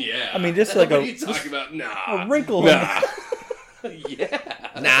importantly, I mean, yeah. I mean, just like what a- are you talking about? Nah. a wrinkle. Nah. Yeah.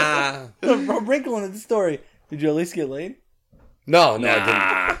 Nah. A wrinkle in the story. Did you at least get laid? No, I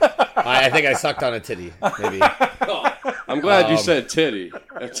didn't. I think I sucked on a titty, maybe. Oh, I'm glad you said titty.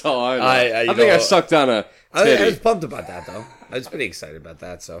 That's all I know. I think I sucked on a I titty. was pumped about that, though. I was pretty excited about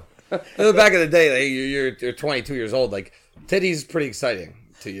that. So, back in the day, like, you're 22 years old. Like, titties pretty exciting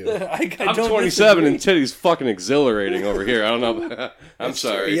to you. I'm don't 27 disagree. and titty's fucking exhilarating over here. I don't know. I'm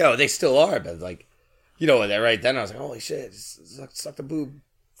sorry. Yo, they still are, but like, you know what? Right then, I was like, holy shit, suck the boob.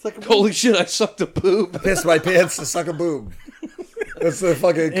 It's like a Holy shit, I sucked a poop. Pissed my pants to suck a boob. That's the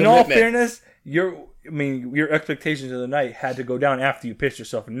fucking In all commitment. fairness, your expectations of the night had to go down after you pissed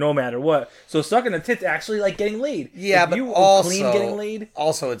yourself, no matter what. So sucking a tit's actually like getting laid. Yeah, if but you were also, clean getting laid.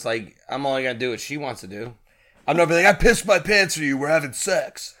 Also, it's like, I'm only going to do what she wants to do. I'm not be like, I pissed my pants for you, we're having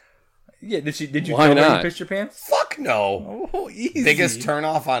sex. Yeah, did you Why tell her not? you pissed your pants? Fuck no. Oh, easy. Biggest turn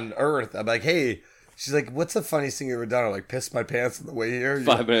off on earth. I'm like, hey, she's like, what's the funniest thing you ever done? I'm like, pissed my pants on the way here. You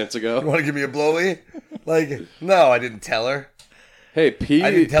 5 minutes You ago. want to give me a blowy? Like, no, I didn't tell her. Hey, P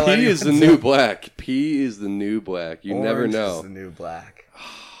I didn't tell is the anyone. new black. P is the new black. You never Orange know. is the new black.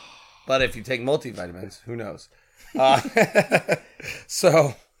 But if you take multivitamins, who knows?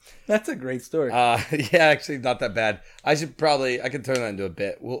 So, That's a great story. yeah, actually, not that bad. I can turn that into a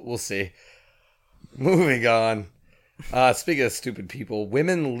bit. We'll see. Moving on. Speaking of stupid people,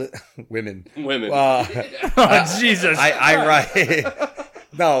 women. Women. Oh, Jesus. I write.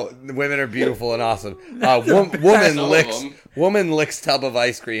 No, women are beautiful and awesome. Woman Some of licks. them. Woman licks tub of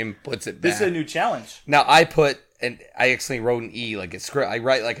ice cream, puts it back. This is a new challenge. Now I actually wrote an E, like it's script. I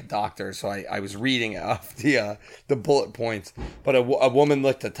write like a doctor, so I was reading off the bullet points. But a woman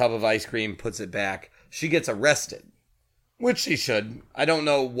licked a tub of ice cream, puts it back. She gets arrested, which she should. I don't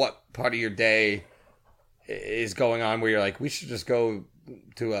know what part of your day is going on where you're like, we should just go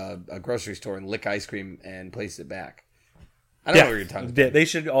to a grocery store and lick ice cream and place it back. I don't know where you're talking about. They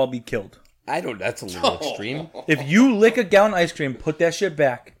should all be killed. I don't. That's a little extreme. If you lick a gallon of ice cream, put that shit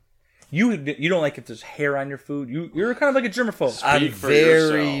back. You don't like if there's hair on your food. You're kind of like a germaphobe. I'm for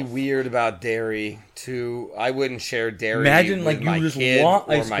very yourself. weird about dairy too. I wouldn't share dairy. Imagine with like my you just kid want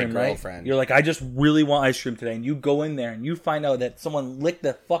or ice my cream, right? girlfriend. You're like, I just really want ice cream today, and you go in there and you find out that someone licked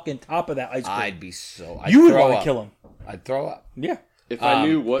the fucking top of that ice cream. I'd be so. You would want want to kill him. I'd throw up. Yeah. If I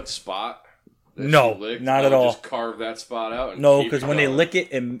knew what spot that No, she licked, not I at would all. Just carve that spot out. And No, keep because it when they going. lick it,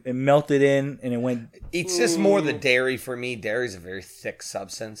 it melted in and it went. It's just more the dairy for me. Dairy's a very thick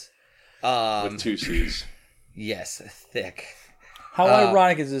substance. with 2 C's. Yes, thick. How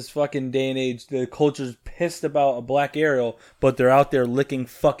ironic is this fucking day and age? The culture's pissed about a black Ariel, but they're out there licking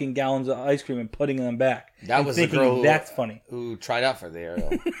fucking gallons of ice cream and putting them back. That and was the thinking girl that's funny. who tried out for the Ariel.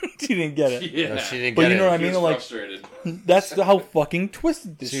 She didn't get it. Yeah, No, she didn't But get you know it. what I She mean? was Like frustrated. that's how fucking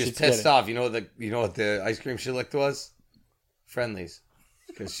twisted this She was shit's pissed getting. off. You know what the ice cream she licked was? Friendlies,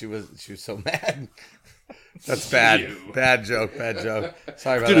 because she was so mad. That's bad. Bad joke.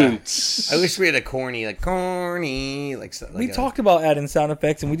 Sorry about that. I wish we had a corny like. We talked about adding sound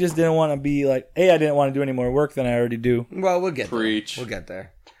effects, and we just didn't want to be like, I didn't want to do any more work than I already do. Well, we'll get Preach. there. We'll get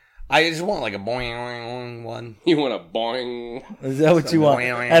there. I just want like a boing one. You want a boing? Is that what you want?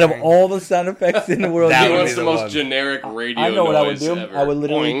 Out of all the sound effects in the world, That He would wants be the the most one. generic radio I know what I would noise do. ever. I would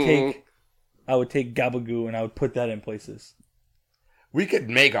literally Boing. I would take Gabagoo and I would put that in places. We could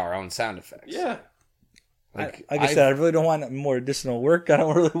make our own sound effects. Yeah, Like I said, I really don't want more additional work. I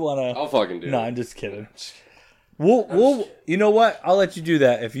don't really want to. I'll fucking do No, it. I'm just kidding. We'll. You know what? I'll let you do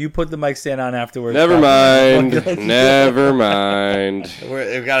that if you put the mic stand on afterwards. Never mind. Never mind.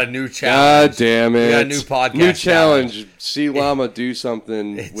 We've got a new challenge. God damn it! We got a new podcast. New challenge. See llama do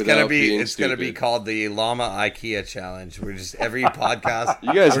something It's without gonna be. being It's stupid. gonna be called the Llama IKEA challenge. We're just every podcast.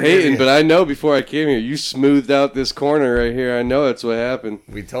 You guys we're hating, giving- but I know before I came here, you smoothed out this corner right here. I know that's what happened.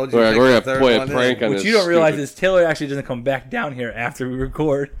 We told you. We're pick gonna the third play a one in. prank on What this. you don't realize stupid- is Taylor actually doesn't come back down here after we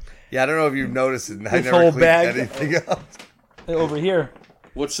record. Yeah, I don't know if you've noticed it. I This never whole cleaned bag. anything else. Over here.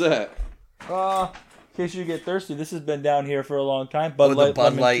 What's that? In case you get thirsty, this has been down here for a long time. Bud Oh, the Light, Bud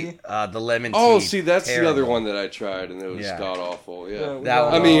lemon Light, tea. the lemon tea. Oh, see, that's the other terrible. one that I tried, and it was Yeah. god awful. Yeah, Yeah, we That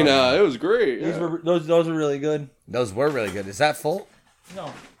got- one- I mean, it was great. these Yeah. were those were really good. Those were really good. Is that full?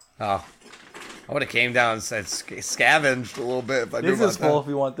 No, Oh, I would have came down and said scavenged a little bit if I knew this about is full. that. If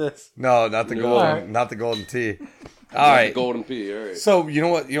you want this, No, not the No. golden, Alright. not the golden tea. All Got the right. golden pea. All right. So you know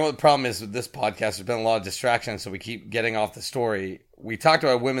what the problem is with this podcast? There's been a lot of distractions, so we keep getting off the story. We talked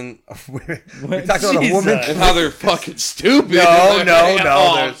about women. We talked about a woman. And how they're fucking stupid. No. Oh, They're,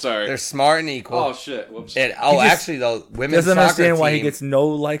 I'm sorry. They're smart and equal. Oh shit. Whoops. And, He just actually, though, women's doesn't soccer understand why he team- gets no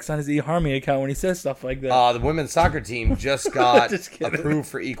likes on his eHarmony account when he says stuff like that. the women's soccer team just got Just kidding. approved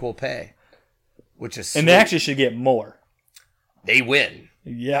for equal pay, which is and they sweet. actually should get more. they win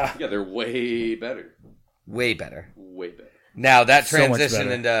Yeah. Yeah, they're way better. way better. Way better. Now that So much transition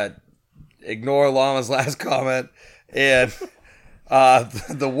better. into ignore Llama's last comment and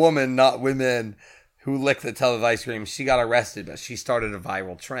the woman, not women, who licked the tub of ice cream. She got arrested, but she started a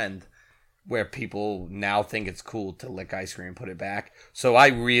viral trend where people now think it's cool to lick ice cream and put it back. So I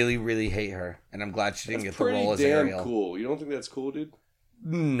really, really hate her, and I'm glad she didn't That's get the pretty role as damn Ariel. cool. You don't think that's cool, dude?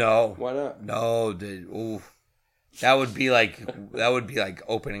 No, Why not? no, dude. Ooh. That would be like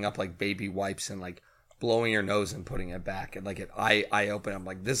opening up like baby wipes and like blowing your nose and putting it back. And like I open, I'm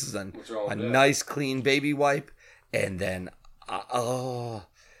like, this is a wrong with that? nice clean baby wipe, and then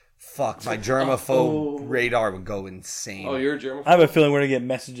fuck, my germaphobe radar would go insane. Oh, you're a German. I have a feeling we're gonna get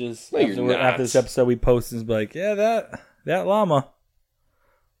messages No, you're not. after this episode we post and it's like, yeah, that llama.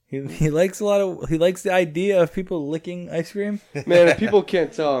 He likes he likes the idea of people licking ice cream. Man, if people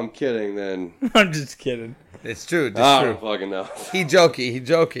can't tell I'm kidding, then I'm just kidding. It's true. It's I true. don't fucking know. He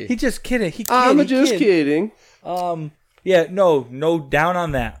jokey. He just kidding. He kid, I'm he just kid. kidding. Yeah, no, down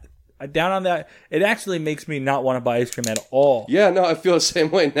on that. Down on that. It actually makes me not want to buy ice cream at all. Yeah, no, I feel the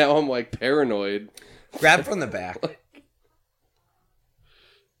same way now. I'm like paranoid. Grab from the back.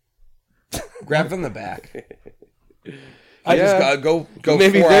 Grab from the back. I Yeah. just gotta go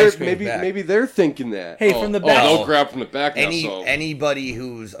Maybe four they're ice cream back. maybe they're thinking that. Hey, from the back. Oh, don't grab from the back now. so. Anybody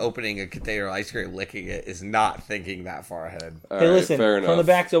who's opening a container of ice cream, licking it, is not thinking that far ahead. All Hey, right, listen, fair from enough. the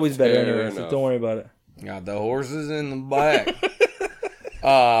back's always better Fair anyway, so enough. don't worry about it. Got the horses in the back.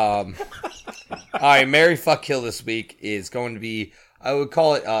 All right, Mary Fuck Kill this week is going to be, I would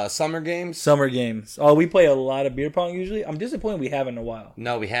call it Summer Games. Summer games. Oh, we play a lot of beer pong usually. I'm disappointed we haven't in a while.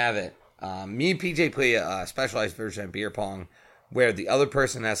 No, we haven't. Me and PJ play a specialized version of beer pong where the other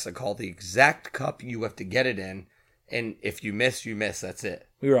person has to call the exact cup you have to get it in, and if you miss, you miss. That's it.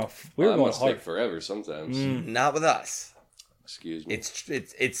 We were That going must hard. take forever sometimes. Not with us. Excuse me.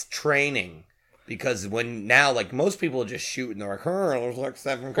 It's training because when now like most people just shoot and they're like, there's like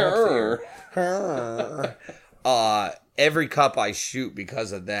 7 cups here. Every cup I shoot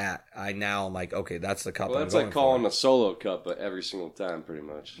because of that, I now am like, okay, that's the cup. Well, I'm that's going like calling for. a solo cup every single time, pretty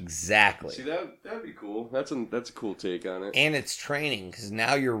much. Exactly. See, that'd be cool. That's a cool take on it. And it's training because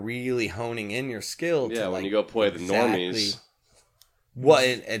now you're really honing in your skill. Yeah, to, when like, you go play the exactly normies. What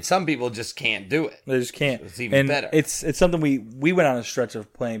and some people just can't do it. They just can't. It's even and better. It's something we went on a stretch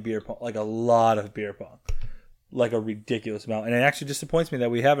of playing beer pong, like a lot of beer pong, like a ridiculous amount. And it actually disappoints me that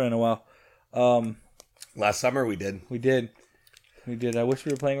we haven't in a while. Last summer we did. We did. I wish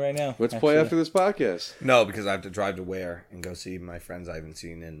we were playing right now. Let's play after this podcast. No, because I have to drive to Ware and go see my friends I haven't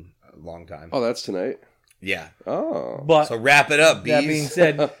seen in a long time. Oh, that's tonight. Yeah. Oh, But So wrap it up, that bees. being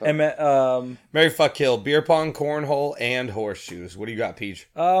said, Mary Fuck Kill, beer pong, cornhole, and horseshoes. What do you got, Peach?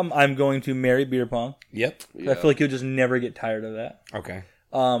 I'm going to marry beer pong. Yep. I feel like you'll just never get tired of that. Okay.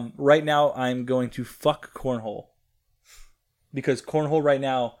 Right now, I'm going to fuck cornhole because cornhole right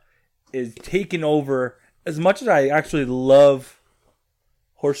now is taking over. As much as I actually love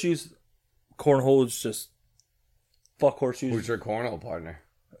horseshoes, cornhole is just fuck horseshoes. Who's your cornhole partner?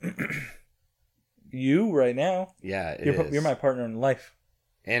 You right now, Yeah, it you're, is. you're my partner in life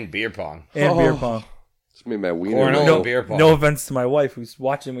And beer pong. and beer pong. it's made my wiener. Cornhole. roll. No, beer pong. no offense to my wife who's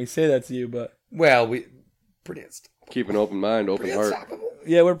watching me say that to you, but Well, we pretty Keep an open mind, open heart. unstoppable.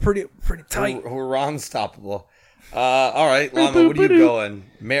 yeah, we're pretty tight. We're unstoppable. All right, Llama, what are you going?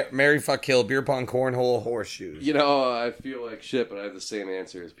 Mary, fuck, kill, beer pong, cornhole, horseshoes. You know, I feel like shit, but I have the same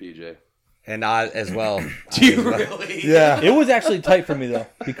answer as PJ. And I as well. Do you really? Yeah. It was actually tight for me though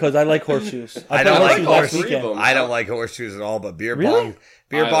because I like horseshoes. I played don't like horseshoes last horseshoes. weekend. I don't like horseshoes at all, but beer Really? pong.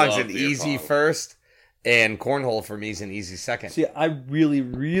 Beer I pong's love an beer easy pong. first, and cornhole for me is an easy second. See, I really,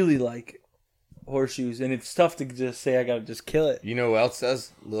 really like horseshoes, and it's tough to just say I gotta just kill it. You know who else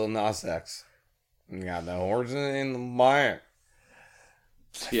does? Lil Nas X. You got the horses in the mire.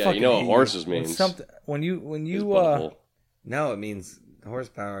 Yeah, Fucking you know what hate horses When means. something when you His butthole. No, it means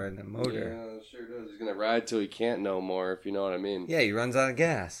horsepower in the motor. Yeah, it sure does. He's gonna ride till he can't no more, if you know what I mean. Yeah, he runs out of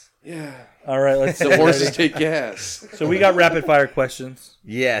gas. Yeah. all right, let's The horses take gas. So we got rapid fire questions.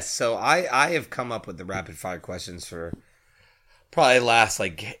 Yes, so I have come up with the rapid fire questions for probably last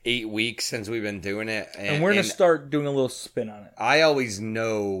like 8 weeks since we've been doing it. And we're going to start doing a little spin on it. I always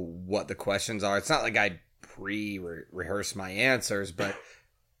know what the questions are. It's not like I rehearse my answers, but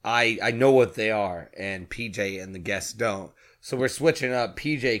I know what they are, and PJ and the guests don't. So we're switching up.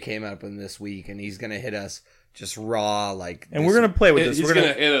 PJ came up in this week, and he's going to hit us just raw, like. And we're going to play with this. He's We're gonna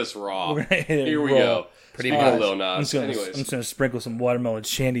going hit us raw. we're gonna hit it Here we raw. go. Pretty Speaking much. of Lil I'm Nas. just Anyways. going to sprinkle some watermelon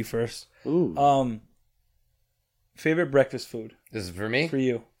shandy first. Ooh. Favorite breakfast food This is for me? for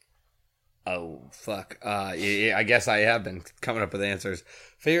you? Oh, fuck. Yeah, I guess I have been coming up with answers.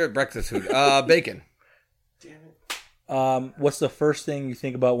 Favorite breakfast food? Bacon. What's the first thing you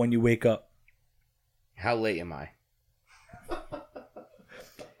think about when you wake up? How late am I?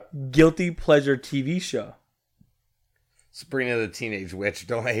 Guilty pleasure TV show. Sabrina the Teenage Witch.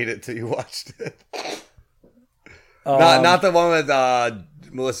 Don't hate it till you watched it. Um, Not the one with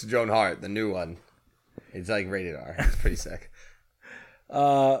Melissa Joan Hart, the new one. It's like rated R. It's pretty sick.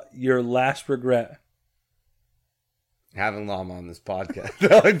 Your last regret. Having Llama on this podcast.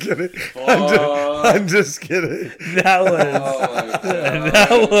 No, I'm kidding. I'm just kidding. That was Oh my God.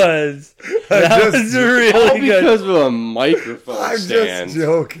 that was All really good. because of a microphone I'm stand. just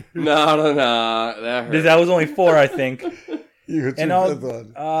joking. No. That hurt. That was only 4, I think. You And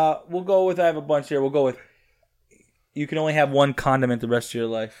we'll go with. I have a bunch here. We'll go with. You can only have one condiment the rest of your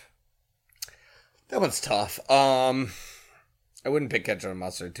life. That one's tough. I wouldn't pick ketchup and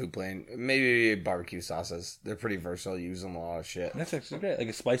mustard, too plain. Maybe barbecue sauces. They're pretty versatile. Use them a lot of shit. That's actually great. Like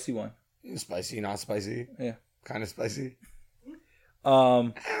a spicy one. Spicy, not spicy. Yeah. Kind of spicy.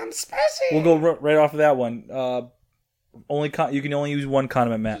 I'm spicy. We'll go right off of that one. You can only use one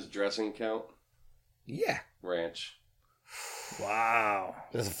condiment, Matt. Does dressing count? Yeah. Ranch. Wow,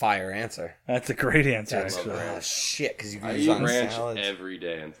 That's a fire answer. that's a great answer. That's Actually, shit, because you can I use eat it on ranch salads. every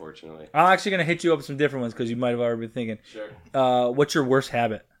day, unfortunately. I'm actually gonna hit you up with some different ones because you might have already been thinking. Sure. What's your worst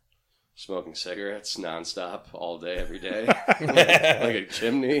habit? Smoking cigarettes nonstop all day, every day. Like a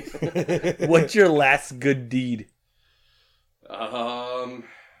chimney. What's your last good deed?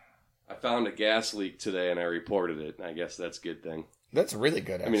 I found a gas leak today and I reported it. I guess that's a good thing. That's really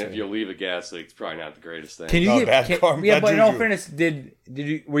good, I actually. mean, if you leave a gas leak, it's probably not the greatest thing. Can you No, get? bad karma, Yeah, bad but in all juju.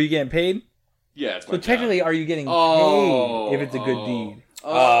 fairness, were you getting paid? Yeah, it's my So job. technically, are you getting paid if it's a good deed?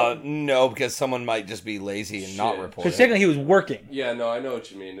 No, because someone might just be lazy and not Shit. report Because it. technically, he was working. Yeah, no, I know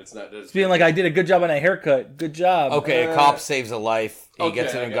what you mean. It's not. It's being like, I did a good job on that haircut. Good job. Okay, a cop saves a life. He Okay,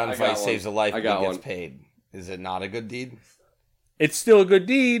 gets in a I got gunfight, one. saves a life, I and got he gets one. paid. Is it not a good deed? It's still a good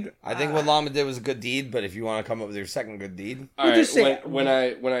deed. I think what Llama did was a good deed, but if you want to come up with your second good deed, All We'll right, just say- when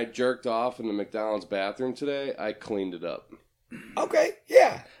I jerked off in the McDonald's bathroom today, I cleaned it up. okay,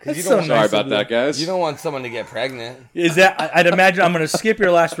 yeah. 'Cause That's you so don't, nice. Sorry of about you. that, guys. you don't want someone to get pregnant. Is that? I'd imagine I'm going to skip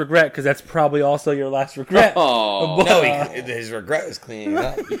your last regret because that's probably also your last regret. Oh, But- No, his regret was cleaning it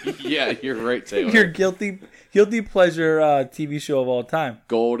up. yeah, you're right, Taylor. Your guilty pleasure TV show of all time.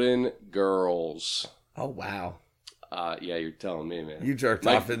 Golden Girls. Oh wow, Yeah, you're telling me, man. you jerked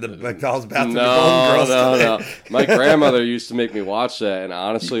My- off in the McDonald's bathroom. No, with Golden Girls no. today. My grandmother used to make me watch that, and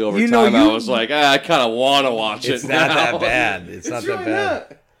honestly, over You know, time, you- I was like, I kind of want to watch It's it not now. that bad. It's not that really bad.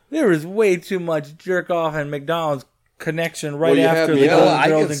 not. There is way too much jerk off and McDonald's connection right Well, you after had the me Golden on.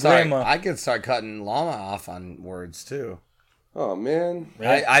 Girls and Grandma. I could start cutting Llama off on words too. Oh man,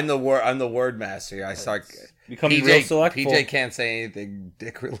 Right? I'm the word master. I start. Becoming real selectful. PJ can't say anything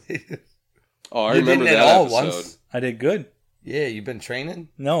dick related. oh, I You remember didn't that at all episode. once. I did good. Yeah, you've been training.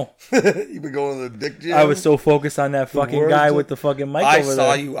 No, You've been going to the dick gym. I was so focused on that fucking words guy of- with the fucking mic I over saw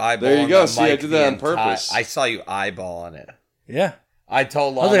there. you eyeballing. There you go. the See, I mic did the that on entire- purpose. I saw you eyeballing it. Yeah. I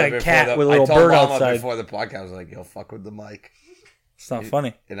told was Llama like a before cat the, with a I little told bird Llama outside. before the podcast. I was like, "Yo, fuck with the mic," It's not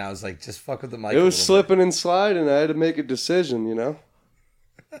funny. and I was like, "Just fuck with the mic." It a was little slipping and sliding. I had to make a decision. You know,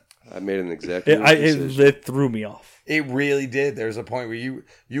 I made an executive decision. It threw me off. bit. It really did. There was a point where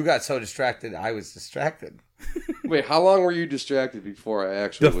you got so distracted, I was distracted. Wait, how long were you distracted before I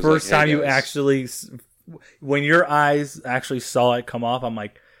actually? The was first like, hey, time you guys. actually, when your eyes actually saw it come off, I'm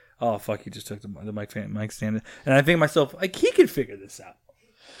like, oh fuck, he just took the mic stand. And I think to myself, like, he can figure this out.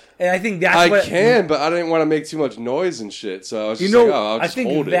 And I think that's I can, but I didn't want to make too much noise and shit. So I was just like, oh, I'll just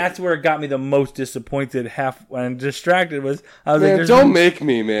hold it. That's where it got me the most disappointed when distracted was. I was Man, like, don't make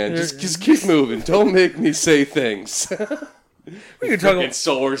me, man. Just keep moving. Don't make me say things. You're talking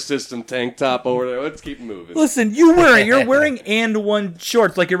solar system tank top over there. Let's keep moving. Listen, you're wearing and one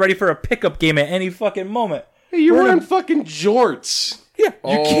shorts like you're ready for a pickup game at any fucking moment. Hey, you're wearing fucking jorts. Yeah,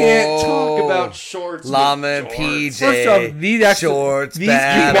 you can't talk about shorts. Llama with and jorts. PJ. First off, these actually, shorts. these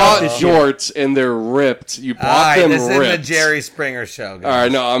You bought jorts and they're ripped. You bought them this ripped. is the Jerry Springer show, guys. All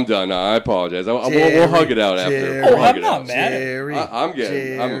right, no, I'm done. No, I apologize. We'll hug it out after. Jerry, We'll hug I'm it not out.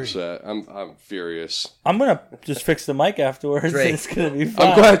 mad. I'm upset. I'm furious. I'm gonna just fix the mic afterwards. Drake. It's gonna be fine.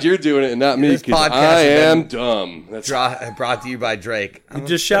 I'm glad you're doing it and not me This because podcast I has am dumb. That's Brought to you by Drake.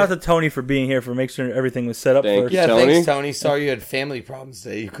 Just shout out to Tony for being here for making sure everything was set up Thank first. you. Yeah, Tony? thanks, Tony. Sorry you had family problems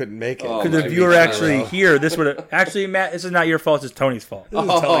today. You couldn't make it. Oh, Because my if you were God. actually here, this would have actually, Matt. This is not your fault. It's Tony's fault.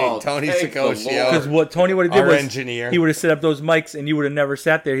 Tony thank the Sicosio. Lord. Because what Tony would have did Our was engineer. he would have set up those mics and you would have never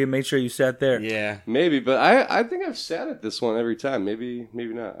sat there. He'd made sure you sat there. Yeah. Maybe, but I think I've sat at this one every time. Maybe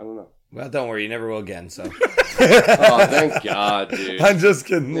not. I don't know. Well, don't worry. You never will again, so. Oh, thank God, dude. I'm just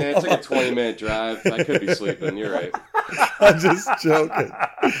kidding. Yeah, it's like a 20-minute drive. I could be sleeping. You're right. I'm just joking.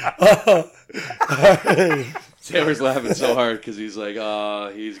 Taylor's laughing so hard because he's like,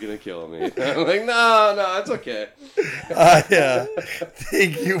 oh, he's going to kill me. I'm like, no, it's okay. Yeah.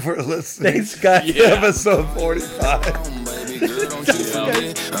 Thank you for listening. Thanks, guys. Yeah. Episode 45. Baby girl, don't you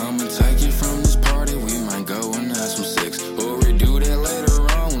forget. I'ma take you from this party. We might go and have some sex. Or we do that later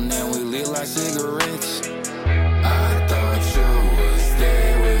on. Then we lit like cigarettes. I thought you would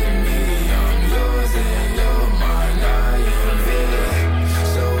stay with me. I'm yours and you're mine. I am there.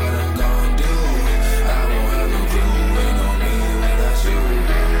 So what I'm gonna do? I won't have no clue. Ain't no me without you.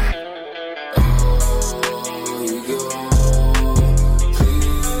 Oh, you go.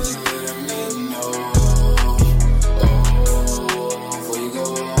 Please let me know. Before you go,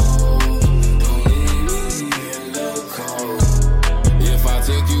 don't leave me in the cold. If I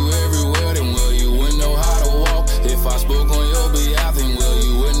took you everywhere, then well, you wouldn't know how to walk. If I spoke on your behalf, then well,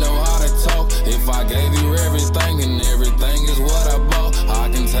 you wouldn't know how to talk. If I gave you everything, then everything is what I bought. I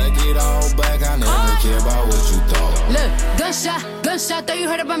can take it all back. I never care about what you thought. Look, gunshot, thought you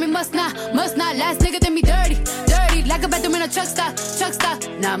heard about me, must not. Last nigga did me dirty, like a bathroom in a truck stop.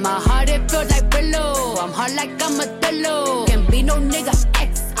 Now my heart, it feels like Brillo. I'm hard like I'm a Dello. Can't be no nigga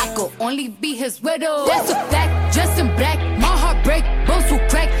ex, I could only be his widow. That's a fact, dressed in black, my heart break, bones will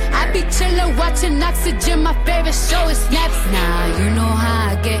crack. I be chillin', watching Oxygen, my favorite show is Snaps. Nah, you know how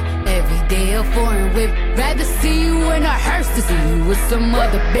I get, every day a foreign whip. Rather see you in a hearse than see you with some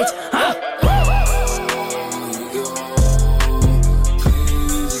other bitch, huh?